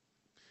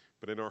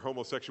 But in our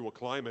homosexual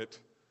climate,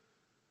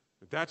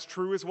 that's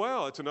true as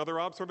well. It's another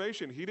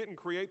observation. He didn't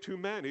create two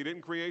men. He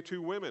didn't create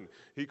two women.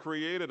 He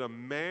created a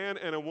man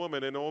and a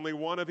woman and only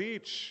one of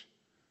each.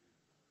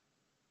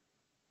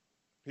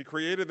 He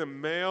created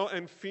them male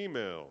and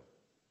female.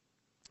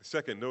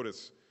 Second,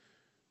 notice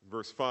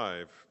verse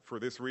 5. For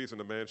this reason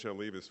a man shall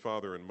leave his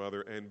father and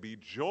mother and be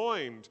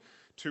joined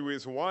to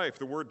his wife.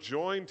 The word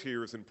joined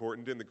here is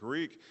important. In the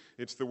Greek,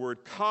 it's the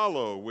word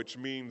kalo, which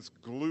means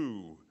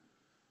glue.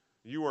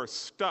 You are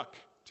stuck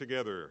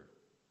together.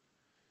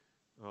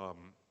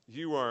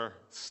 You are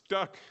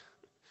stuck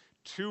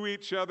to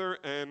each other,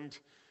 and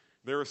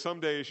there are some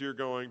days you're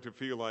going to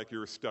feel like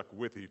you're stuck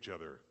with each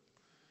other.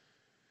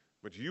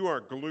 But you are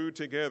glued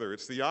together.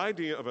 It's the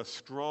idea of a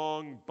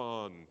strong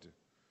bond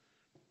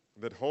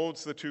that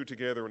holds the two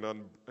together in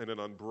an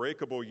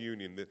unbreakable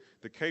union.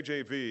 The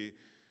KJV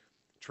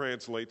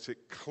translates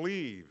it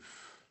cleave.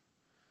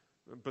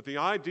 But the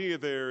idea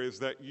there is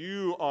that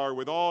you are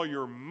with all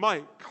your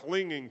might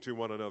clinging to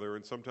one another,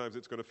 and sometimes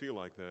it's going to feel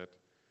like that.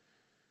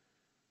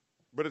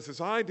 But it's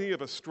this idea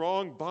of a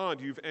strong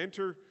bond. You've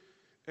entered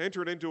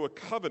into a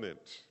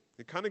covenant.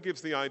 It kind of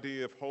gives the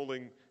idea of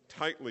holding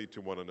tightly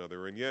to one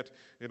another, and yet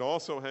it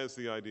also has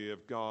the idea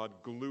of God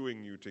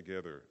gluing you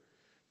together.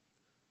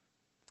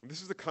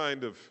 This is the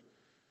kind of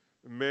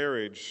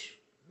marriage,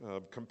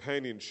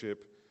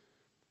 companionship.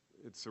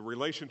 It's a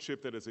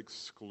relationship that is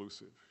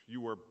exclusive.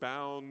 You are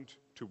bound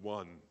to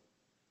one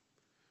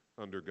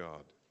under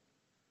God.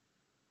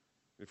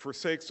 It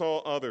forsakes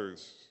all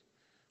others,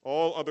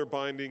 all other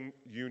binding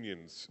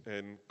unions,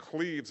 and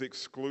cleaves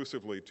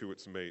exclusively to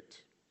its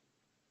mate.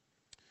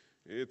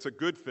 It's a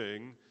good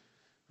thing,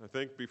 I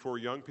think, before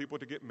young people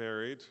to get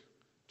married,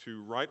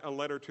 to write a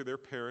letter to their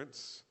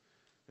parents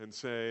and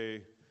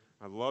say,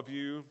 I love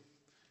you,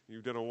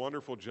 you've done a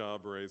wonderful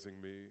job raising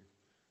me.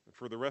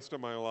 For the rest of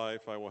my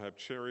life, I will have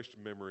cherished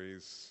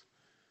memories.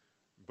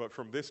 But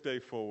from this day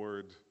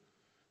forward,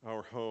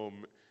 our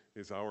home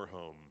is our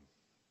home.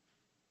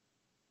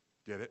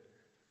 Get it?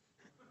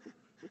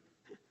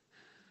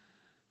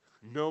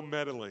 No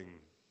meddling.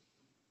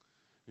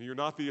 You're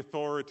not the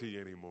authority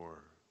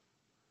anymore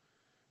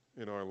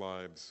in our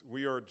lives.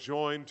 We are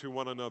joined to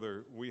one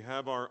another. We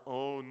have our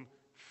own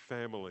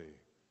family.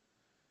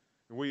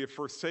 We have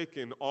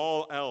forsaken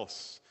all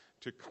else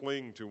to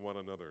cling to one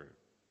another.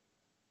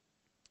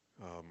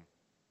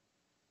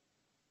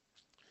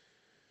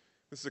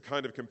 This is a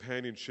kind of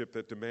companionship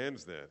that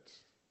demands that.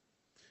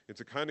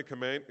 It's a kind of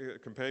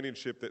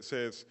companionship that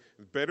says,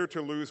 it's better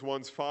to lose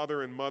one's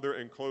father and mother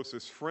and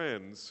closest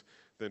friends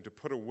than to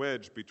put a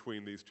wedge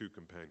between these two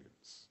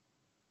companions.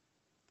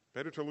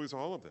 Better to lose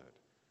all of that.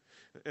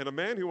 And a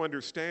man who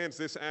understands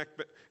this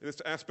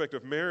aspect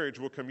of marriage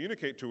will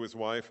communicate to his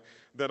wife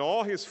that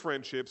all his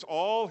friendships,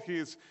 all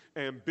his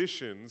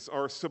ambitions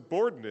are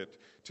subordinate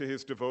to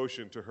his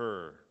devotion to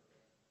her.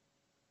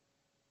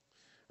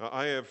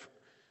 I have,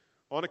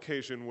 on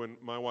occasion, when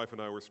my wife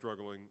and I were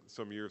struggling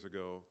some years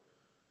ago,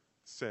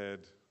 said,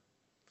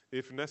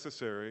 if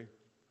necessary,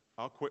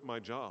 I'll quit my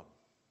job.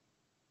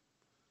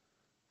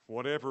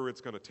 Whatever it's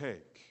going to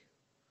take.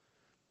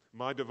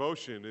 My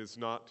devotion is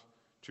not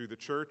to the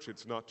church,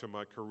 it's not to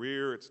my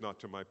career, it's not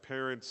to my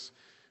parents,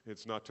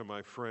 it's not to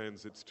my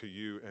friends, it's to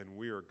you, and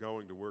we are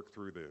going to work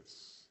through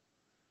this.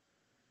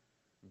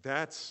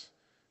 That's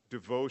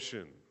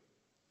devotion.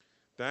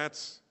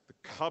 That's the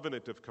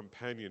covenant of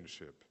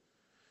companionship.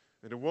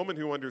 And a woman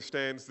who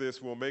understands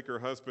this will make her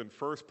husband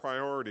first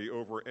priority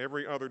over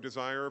every other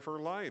desire of her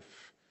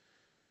life.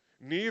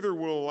 Neither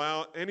will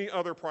allow any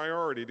other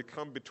priority to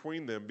come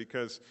between them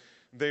because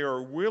they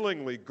are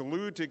willingly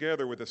glued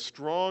together with a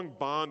strong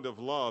bond of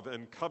love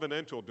and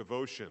covenantal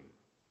devotion.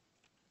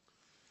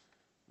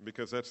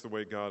 Because that's the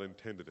way God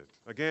intended it.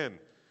 Again,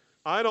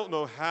 I don't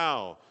know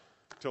how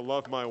to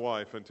love my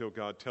wife until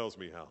God tells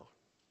me how.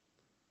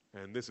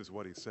 And this is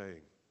what he's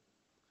saying.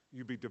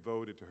 You be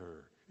devoted to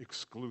her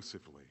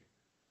exclusively.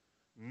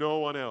 No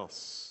one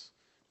else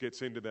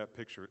gets into that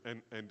picture.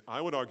 And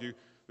I would argue,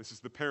 this is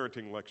the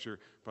parenting lecture,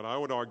 but I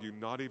would argue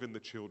not even the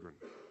children.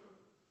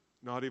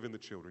 Not even the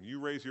children. You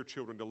raise your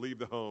children to leave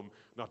the home,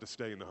 not to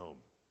stay in the home.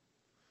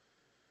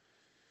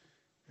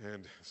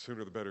 And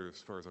sooner the better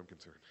as far as I'm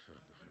concerned.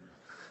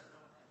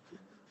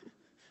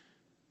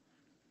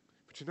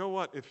 But you know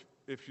what?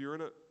 If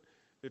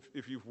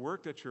you've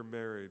worked at your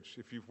marriage,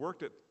 if you've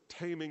worked at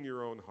taming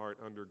your own heart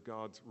under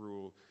God's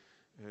rule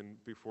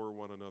and before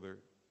one another,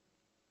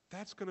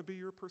 that's going to be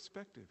your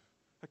perspective.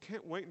 I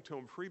can't wait until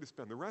I'm free to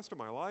spend the rest of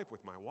my life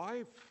with my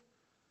wife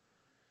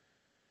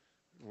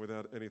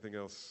without anything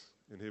else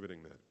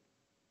inhibiting that.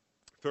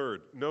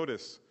 Third,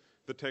 notice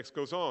the text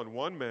goes on.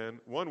 One man,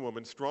 one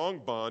woman, strong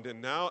bond,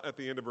 and now at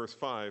the end of verse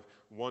 5,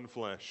 one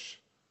flesh.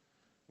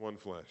 One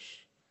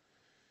flesh.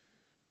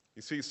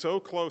 You see, so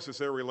close is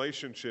their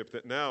relationship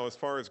that now, as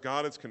far as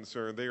God is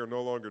concerned, they are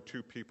no longer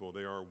two people,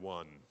 they are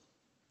one.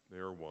 They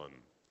are one.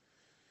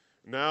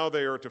 Now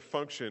they are to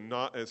function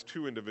not as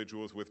two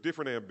individuals with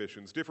different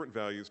ambitions, different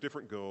values,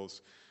 different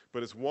goals,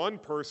 but as one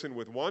person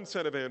with one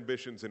set of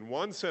ambitions and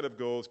one set of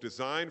goals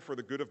designed for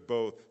the good of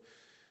both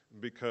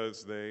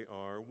because they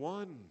are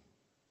one.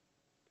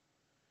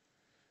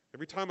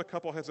 Every time a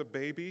couple has a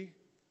baby,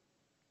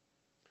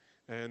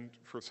 and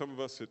for some of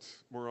us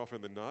it's more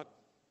often than not,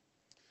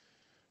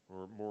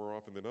 or more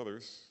often than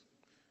others,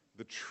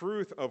 the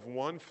truth of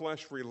one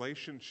flesh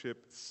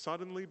relationship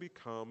suddenly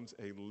becomes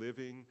a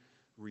living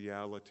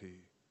reality.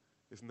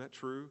 Isn't that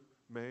true,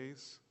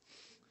 Maze?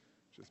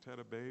 Just had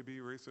a baby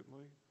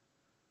recently.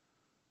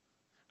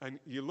 And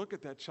you look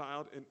at that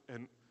child,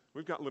 and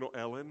we've got little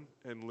Ellen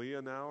and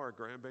Leah now, our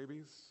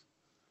grandbabies,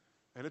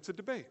 and it's a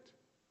debate.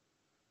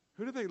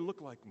 Who do they look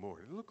like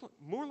more? Do they look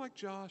more like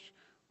Josh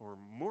or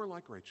more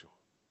like Rachel?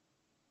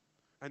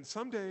 And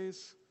some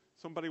days,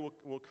 somebody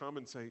will come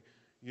and say,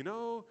 you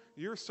know,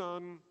 your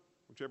son,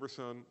 whichever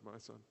son, my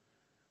son,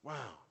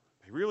 wow,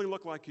 they really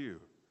look like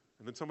you.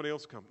 And then somebody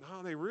else will come,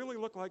 no, they really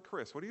look like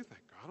Chris. What do you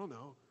think? I don't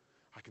know.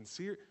 I can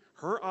see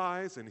her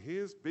eyes and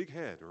his big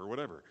head or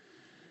whatever.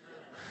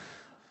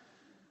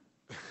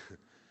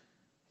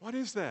 What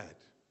is that?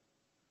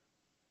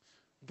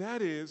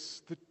 That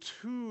is the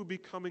two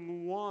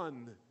becoming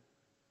one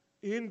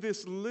in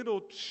this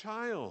little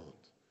child.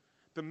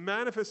 The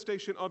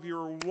manifestation of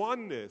your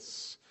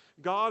oneness.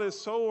 God has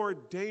so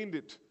ordained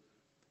it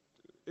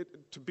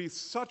to be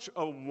such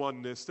a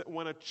oneness that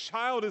when a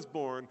child is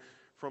born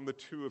from the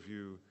two of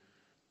you,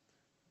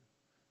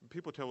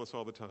 people tell us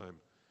all the time,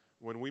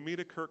 when we meet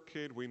a Kirk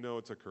kid, we know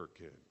it's a Kirk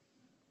kid.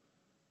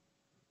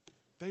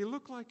 They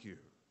look like you.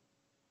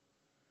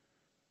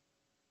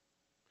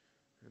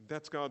 And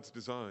that's God's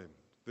design.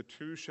 The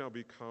two shall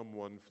become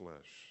one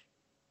flesh.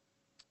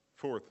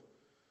 Fourth,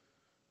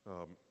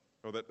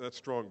 that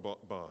strong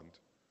bond.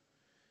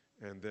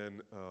 And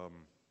then,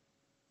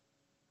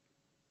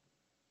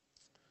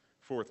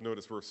 fourth,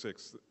 notice verse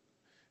 6.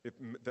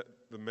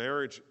 The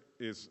marriage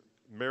is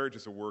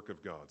a work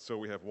of God. So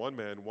we have one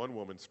man, one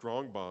woman,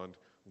 strong bond,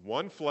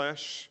 one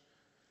flesh,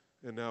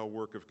 and now a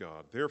work of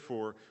God.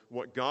 Therefore,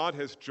 what God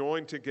has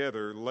joined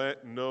together,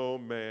 let no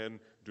man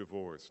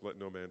divorce, let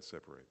no man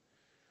separate.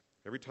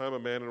 Every time a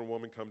man and a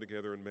woman come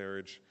together in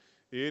marriage,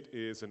 it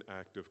is an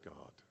act of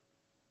God.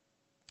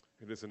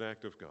 It is an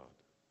act of God.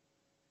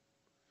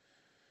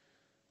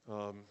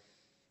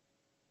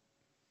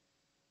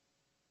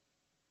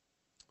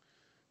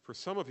 For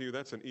some of you,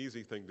 that's an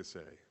easy thing to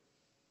say.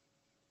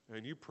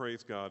 And you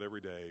praise God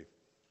every day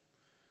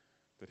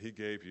that He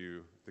gave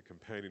you the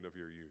companion of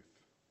your youth.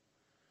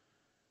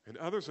 And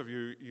others of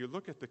you, you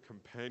look at the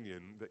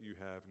companion that you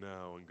have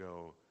now and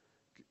go,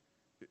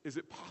 is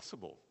it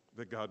possible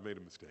that God made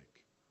a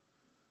mistake?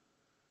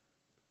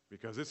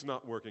 Because it's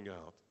not working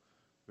out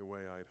the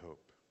way I'd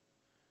hoped.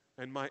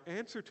 And my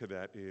answer to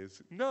that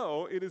is,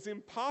 no, it is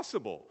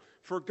impossible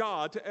for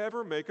God to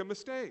ever make a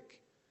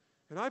mistake.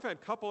 And I've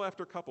had couple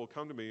after couple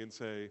come to me and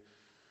say,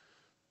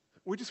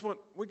 we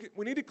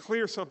need to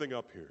clear something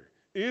up here.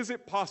 Is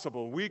it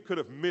possible we could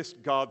have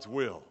missed God's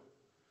will?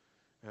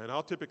 And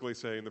I'll typically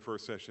say in the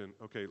first session,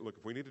 okay, look,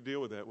 if we need to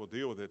deal with that, we'll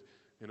deal with it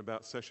in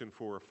about session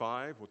 4 or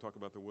 5. We'll talk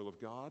about the will of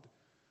God.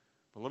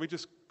 But let me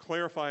just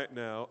clarify it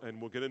now,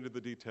 and we'll get into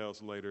the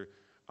details later.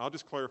 I'll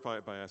just clarify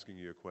it by asking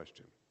you a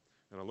question.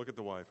 And I'll look at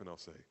the wife and I'll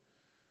say,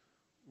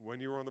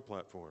 when you were on the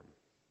platform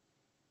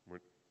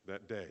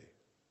that day,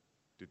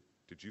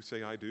 did you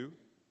say I do?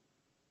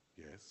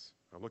 Yes.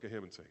 I'll look at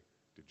him and say,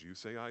 did you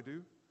say I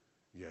do?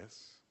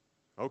 Yes.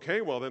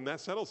 Okay, well then that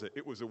settles it.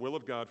 It was the will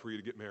of God for you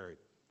to get married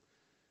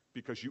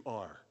because you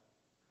are.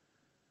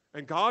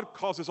 And God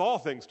causes all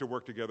things to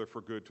work together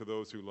for good to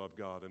those who love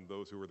God and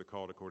those who are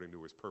called according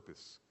to His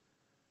purpose.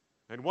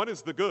 And what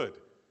is the good?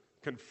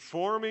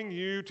 Conforming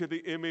you to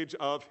the image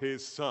of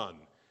His Son.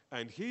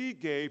 And He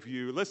gave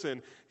you,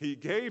 listen, He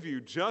gave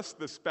you just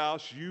the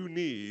spouse you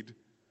need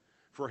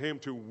for Him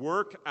to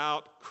work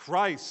out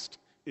Christ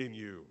in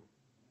you.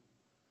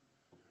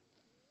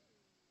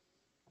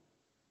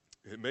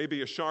 It may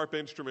be a sharp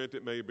instrument,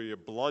 it may be a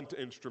blunt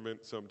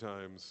instrument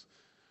sometimes,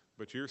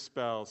 but your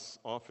spouse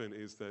often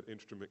is that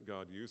instrument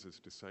God uses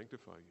to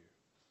sanctify you.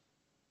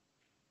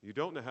 You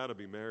don't know how to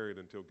be married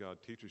until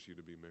God teaches you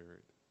to be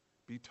married.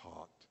 Be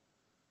taught.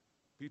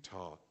 Be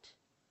taught.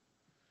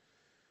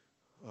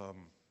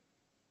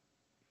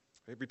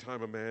 Every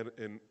time a man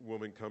and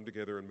woman come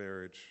together in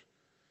marriage,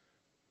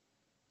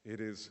 it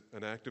is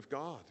an act of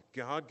God.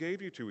 God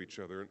gave you to each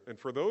other. And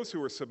for those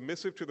who are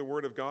submissive to the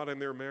Word of God in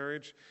their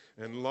marriage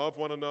and love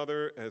one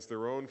another as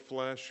their own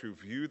flesh, who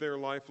view their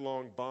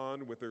lifelong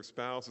bond with their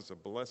spouse as a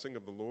blessing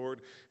of the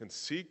Lord and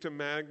seek to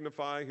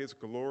magnify His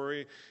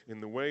glory in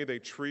the way they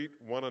treat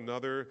one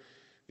another,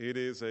 it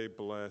is a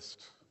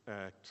blessed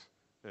act,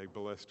 a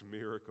blessed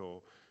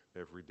miracle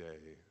every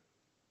day.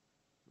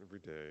 Every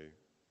day.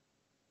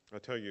 I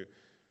tell you,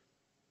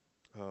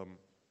 I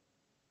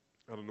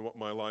don't know what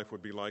my life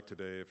would be like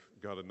today if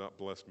God had not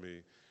blessed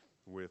me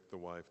with the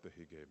wife that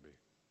He gave me.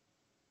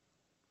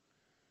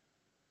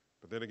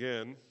 But then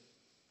again,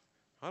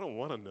 I don't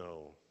want to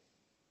know.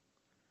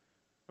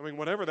 I mean,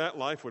 whatever that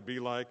life would be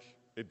like,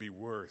 it'd be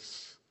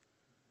worse.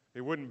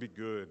 It wouldn't be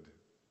good.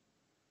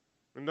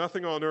 And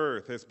nothing on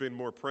earth has been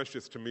more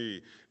precious to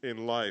me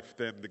in life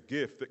than the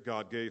gift that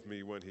God gave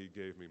me when He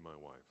gave me my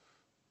wife.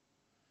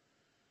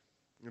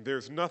 And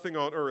there's nothing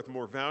on earth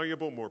more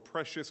valuable, more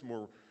precious,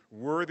 more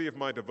worthy of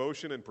my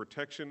devotion and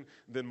protection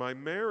than my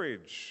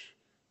marriage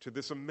to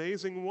this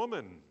amazing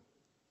woman.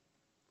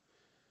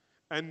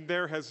 And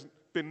there has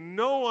been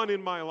no one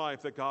in my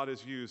life that God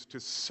has used to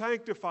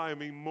sanctify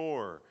me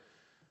more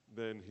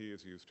than He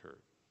has used her.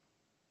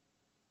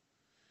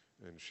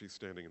 And she's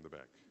standing in the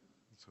back.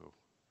 So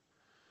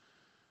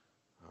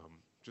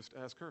just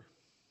ask her.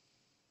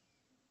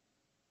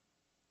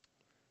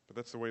 But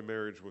that's the way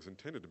marriage was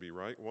intended to be,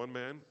 right? One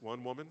man,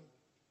 one woman,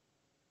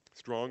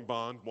 strong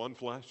bond, one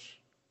flesh,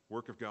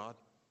 work of God.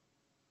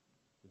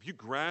 If you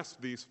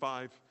grasp these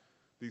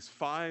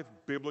five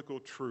biblical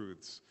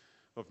truths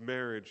of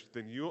marriage,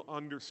 then you'll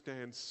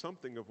understand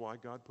something of why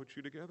God put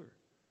you together.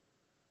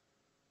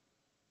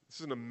 This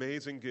is an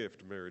amazing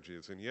gift, marriage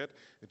is, and yet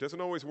it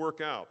doesn't always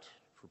work out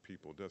for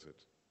people, does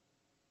it?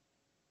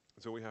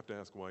 And so we have to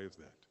ask, why is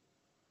that?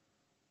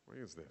 Why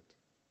is that?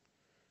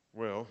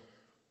 Well,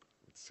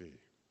 let's see.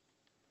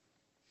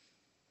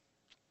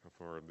 How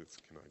far in this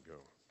can I go?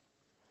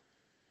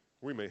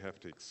 We may have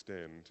to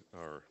extend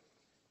our...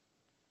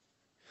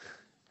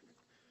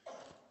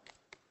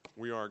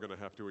 We are going to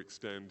have to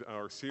extend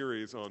our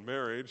series on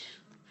marriage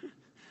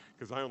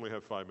because I only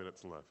have 5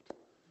 minutes left.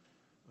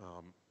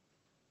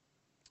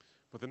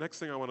 But the next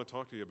thing I want to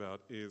talk to you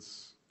about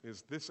is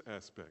this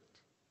aspect.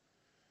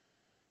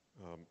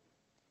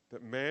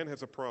 That man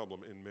has a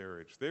problem in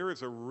marriage. There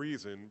is a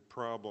reason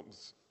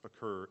problems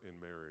occur in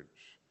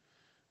marriage,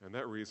 and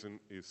that reason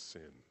is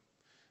sin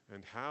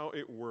and how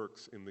it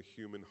works in the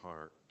human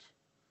heart.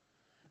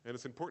 And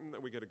it's important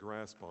that we get a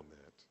grasp on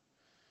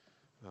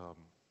that.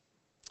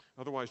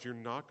 Otherwise, you're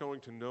not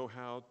going to know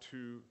how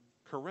to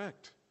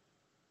correct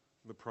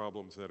the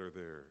problems that are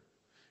there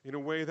in a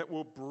way that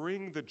will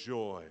bring the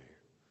joy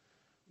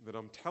that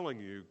I'm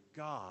telling you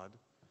God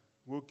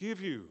will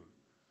give you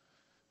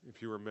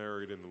if you are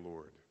married in the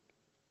Lord.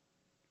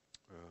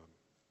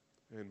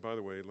 And by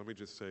the way, let me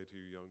just say to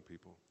you young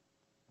people,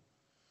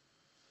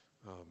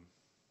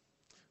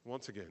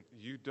 once again,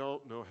 you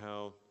don't know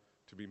how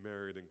to be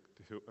married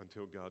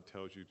until God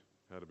tells you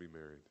how to be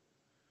married.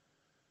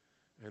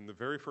 And the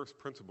very first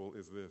principle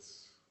is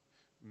this: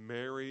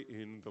 marry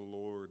in the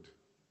Lord.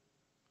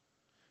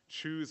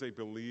 Choose a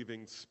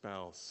believing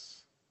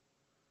spouse.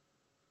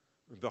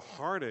 The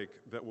heartache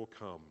that will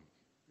come,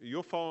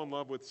 you'll fall in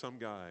love with some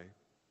guy,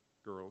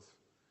 girls,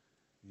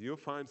 you'll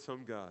find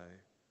some guy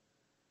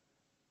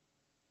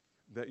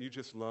that you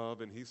just love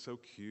and he's so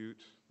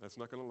cute. That's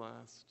not going to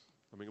last.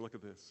 I mean, look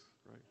at this,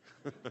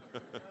 right?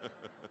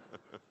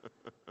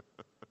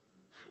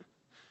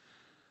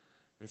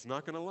 It's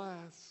not going to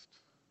last.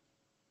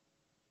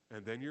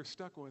 And then you're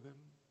stuck with him,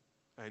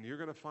 and you're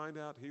going to find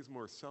out he's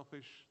more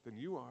selfish than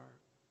you are,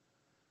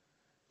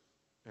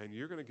 and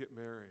you're going to get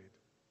married.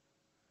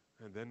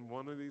 And then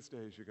one of these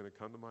days, you're going to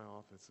come to my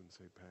office and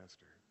say,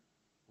 Pastor,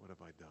 what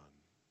have I done?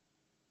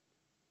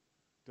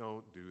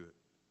 Don't do it.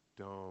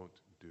 Don't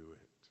do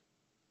it.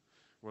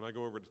 When I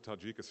go over to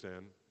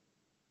Tajikistan,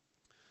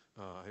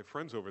 I have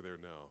friends over there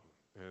now,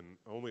 and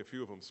only a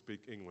few of them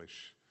speak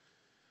English.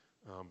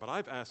 But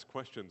I've asked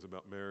questions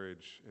about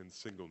marriage and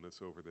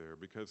singleness over there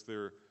because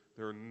there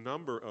are a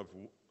number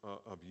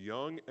of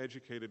young,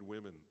 educated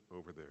women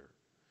over there.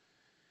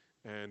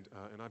 And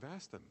I've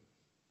asked them,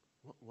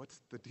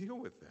 what's the deal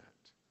with that?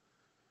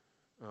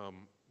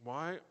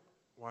 Why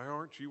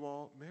aren't you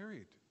all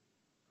married?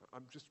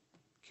 I'm just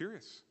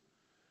curious.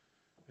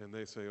 And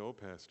they say, oh,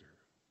 Pastor,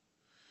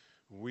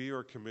 we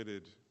are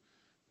committed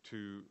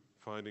to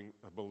finding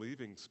a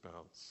believing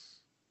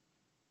spouse.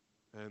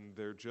 And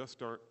there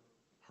just aren't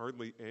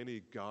hardly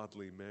any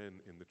godly men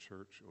in the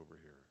church over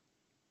here.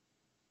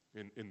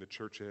 In the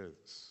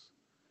churches.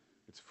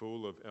 It's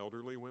full of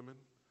elderly women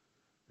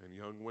and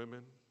young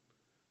women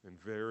and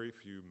very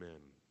few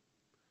men.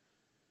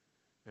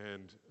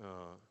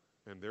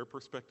 And their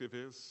perspective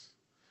is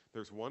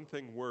there's one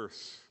thing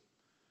worse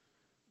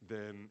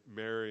than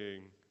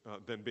marrying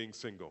than being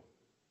single,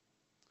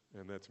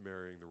 and that's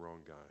marrying the wrong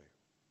guy.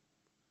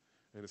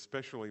 And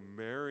especially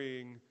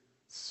marrying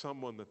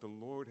someone that the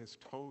Lord has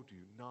told you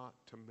not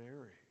to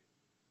marry.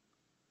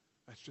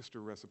 That's just a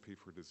recipe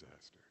for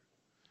disaster.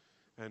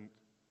 And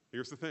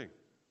here's the thing.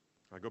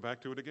 I go back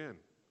to it again.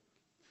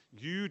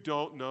 You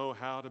don't know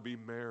how to be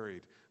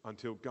married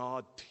until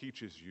God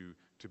teaches you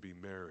to be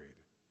married.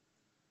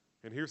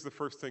 And here's the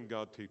first thing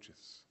God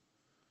teaches.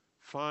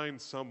 Find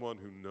someone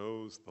who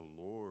knows the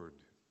Lord.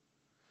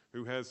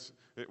 Who has,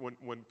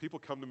 when people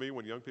come to me,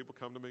 when young people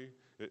come to me,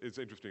 it's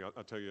interesting.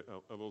 I'll tell you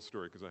a little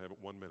story because I have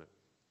 1 minute.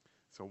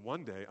 So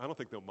one day, I don't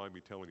think they'll mind me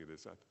telling you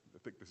this. I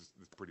think this is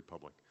pretty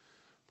public.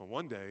 But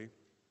one day,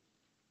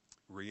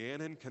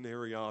 Rhiannon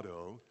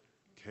Canariado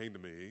came to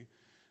me,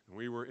 and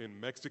we were in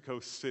Mexico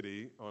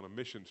City on a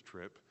missions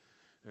trip,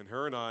 and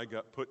her and I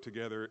got put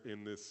together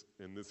in this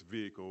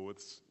vehicle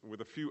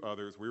with a few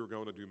others. We were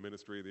going to do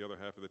ministry. The other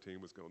half of the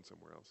team was going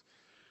somewhere else.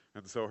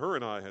 And so her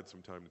and I had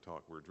some time to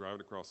talk. We were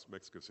driving across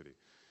Mexico City.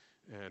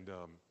 And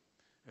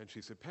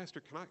she said,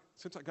 Pastor,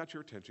 since I got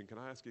your attention, can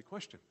I ask you a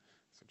question?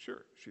 I said,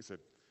 sure. She said,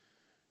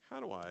 how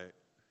do I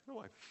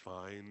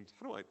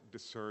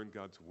discern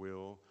God's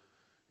will,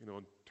 in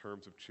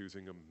terms of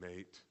choosing a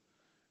mate?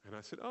 And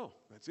I said, oh,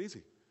 that's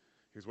easy.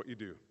 Here's what you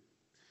do.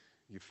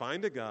 You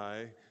find a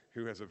guy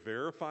who has a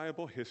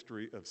verifiable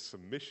history of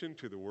submission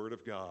to the Word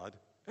of God,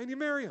 and you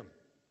marry him,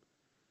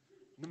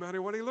 no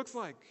matter what he looks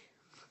like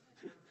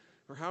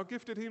or how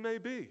gifted he may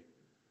be.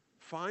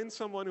 Find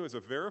someone who has a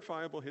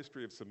verifiable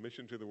history of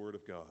submission to the Word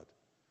of God,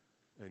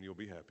 and you'll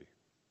be happy.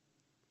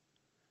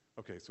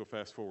 Okay, so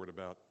fast forward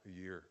about a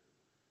year.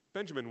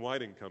 Benjamin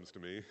Whiting comes to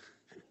me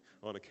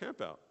on a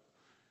campout,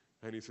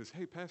 and he says,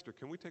 hey, Pastor,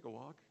 can we take a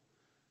walk?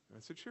 And I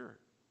said, sure.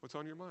 What's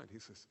on your mind? He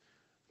says,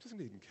 I'm just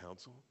needing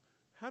counsel.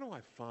 How do I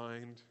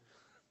find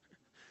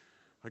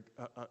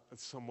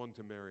someone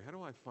to marry? How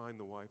do I find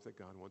the wife that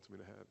God wants me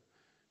to have?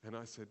 And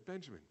I said,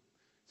 Benjamin,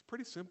 it's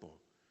pretty simple.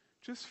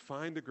 Just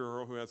find a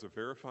girl who has a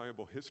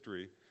verifiable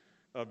history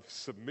of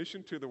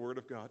submission to the Word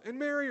of God and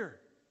marry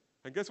her.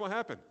 And guess what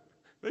happened?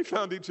 They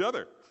found each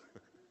other.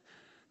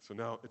 So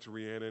now it's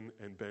Rhiannon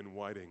and Ben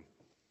Whiting.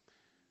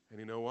 And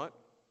you know what?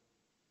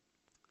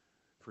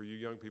 For you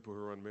young people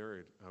who are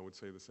unmarried, I would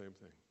say the same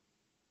thing.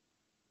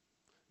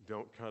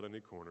 Don't cut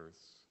any corners.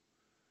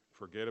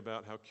 Forget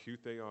about how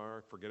cute they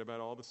are. Forget about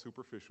all the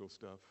superficial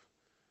stuff.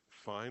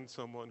 Find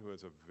someone who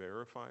has a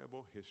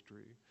verifiable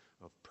history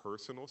of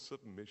personal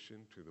submission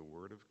to the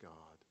Word of God,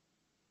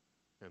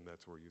 and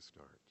that's where you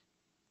start.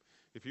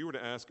 If you were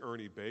to ask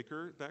Ernie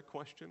Baker that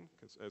question,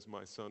 because as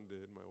my son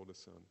did, my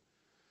oldest son,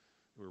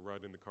 we were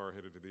riding in the car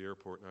headed to the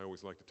airport, and I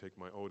always like to take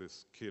my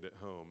oldest kid at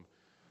home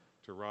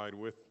to ride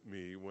with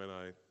me when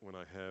I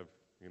have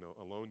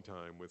alone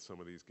time with some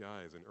of these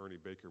guys, and Ernie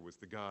Baker was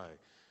the guy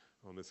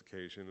on this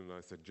occasion, and I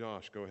said,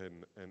 Josh, go ahead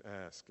and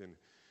ask, and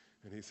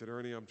he said,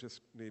 Ernie, I'm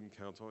just needing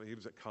counsel. He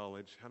was at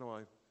college. How do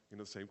I,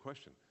 same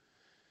question.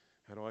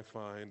 How do I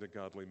find a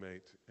godly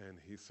mate? And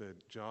he said,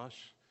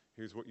 Josh,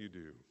 here's what you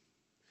do.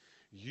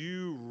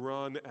 You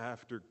run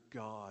after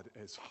God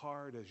as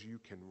hard as you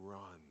can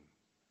run.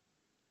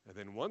 And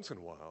then once in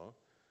a while,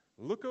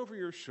 look over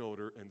your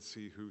shoulder and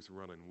see who's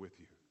running with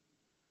you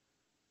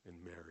and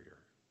marry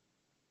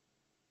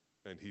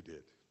her. And he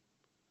did.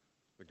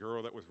 The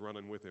girl that was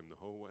running with him the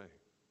whole way.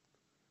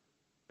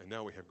 And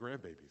now we have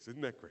grandbabies.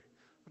 Isn't that great?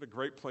 What a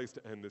great place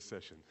to end this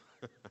session.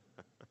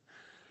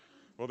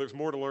 Well, there's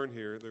more to learn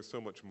here. There's so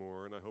much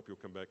more, and I hope you'll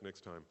come back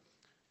next time.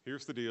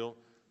 Here's the deal.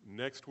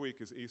 Next week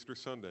is Easter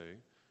Sunday,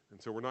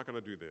 and so we're not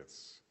going to do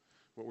this.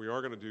 What we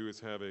are going to do is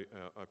have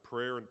a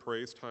prayer and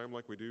praise time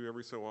like we do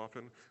every so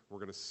often. We're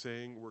going to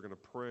sing. We're going to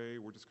pray.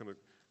 We're just going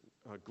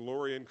to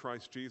glory in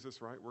Christ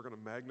Jesus, right? We're going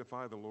to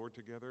magnify the Lord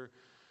together,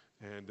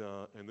 and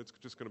it's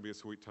just going to be a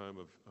sweet time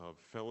of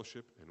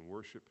fellowship and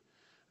worship.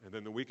 And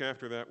then the week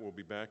after that, we'll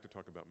be back to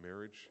talk about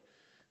marriage.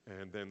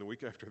 And then the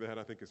week after that,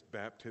 I think, is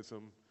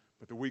baptism.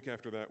 But the week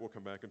after that, we'll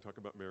come back and talk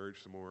about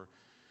marriage some more.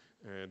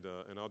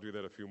 And I'll do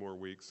that a few more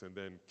weeks. And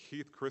then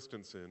Keith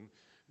Christensen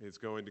is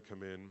going to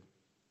come in.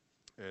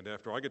 And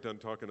after I get done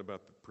talking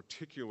about the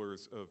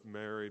particulars of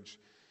marriage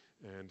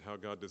and how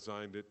God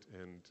designed it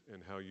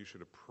and how you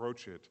should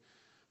approach it,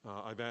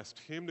 I've asked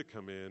him to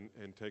come in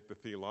and take the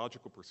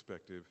theological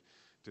perspective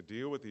to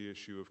deal with the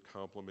issue of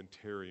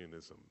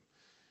complementarianism.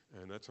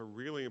 And that's a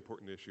really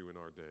important issue in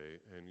our day.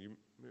 And you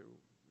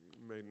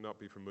may not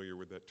be familiar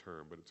with that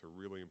term, but it's a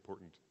really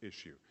important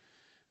issue.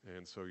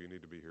 And so you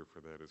need to be here for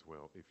that as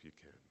well, if you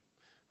can.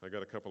 I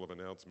got a couple of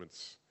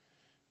announcements,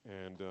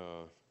 and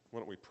why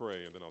don't we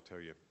pray, and then I'll tell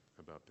you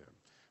about them.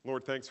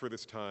 Lord, thanks for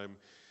this time,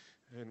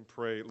 and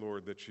pray,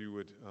 Lord, that you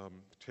would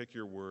take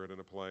your word and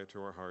apply it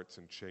to our hearts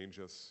and change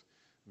us,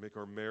 make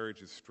our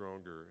marriages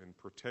stronger, and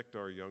protect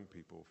our young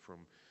people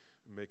from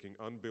making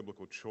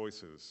unbiblical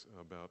choices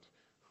about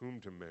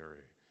whom to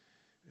marry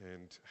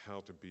and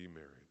how to be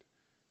married.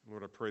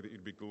 Lord, I pray that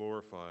you'd be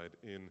glorified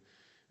in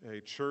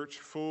a church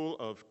full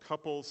of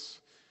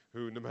couples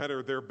who, no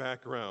matter their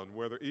background,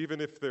 whether even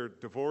if they're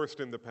divorced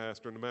in the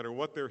past or no matter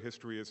what their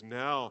history is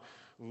now,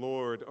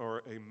 Lord,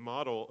 are a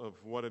model of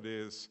what it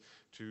is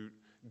to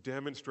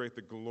demonstrate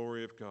the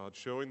glory of God,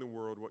 showing the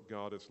world what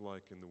God is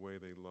like in the way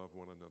they love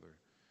one another.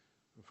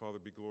 And Father,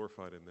 be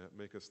glorified in that.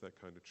 Make us that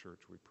kind of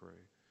church, we pray.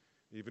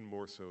 Even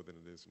more so than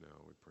it is now,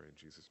 we pray in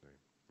Jesus'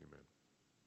 name. Amen.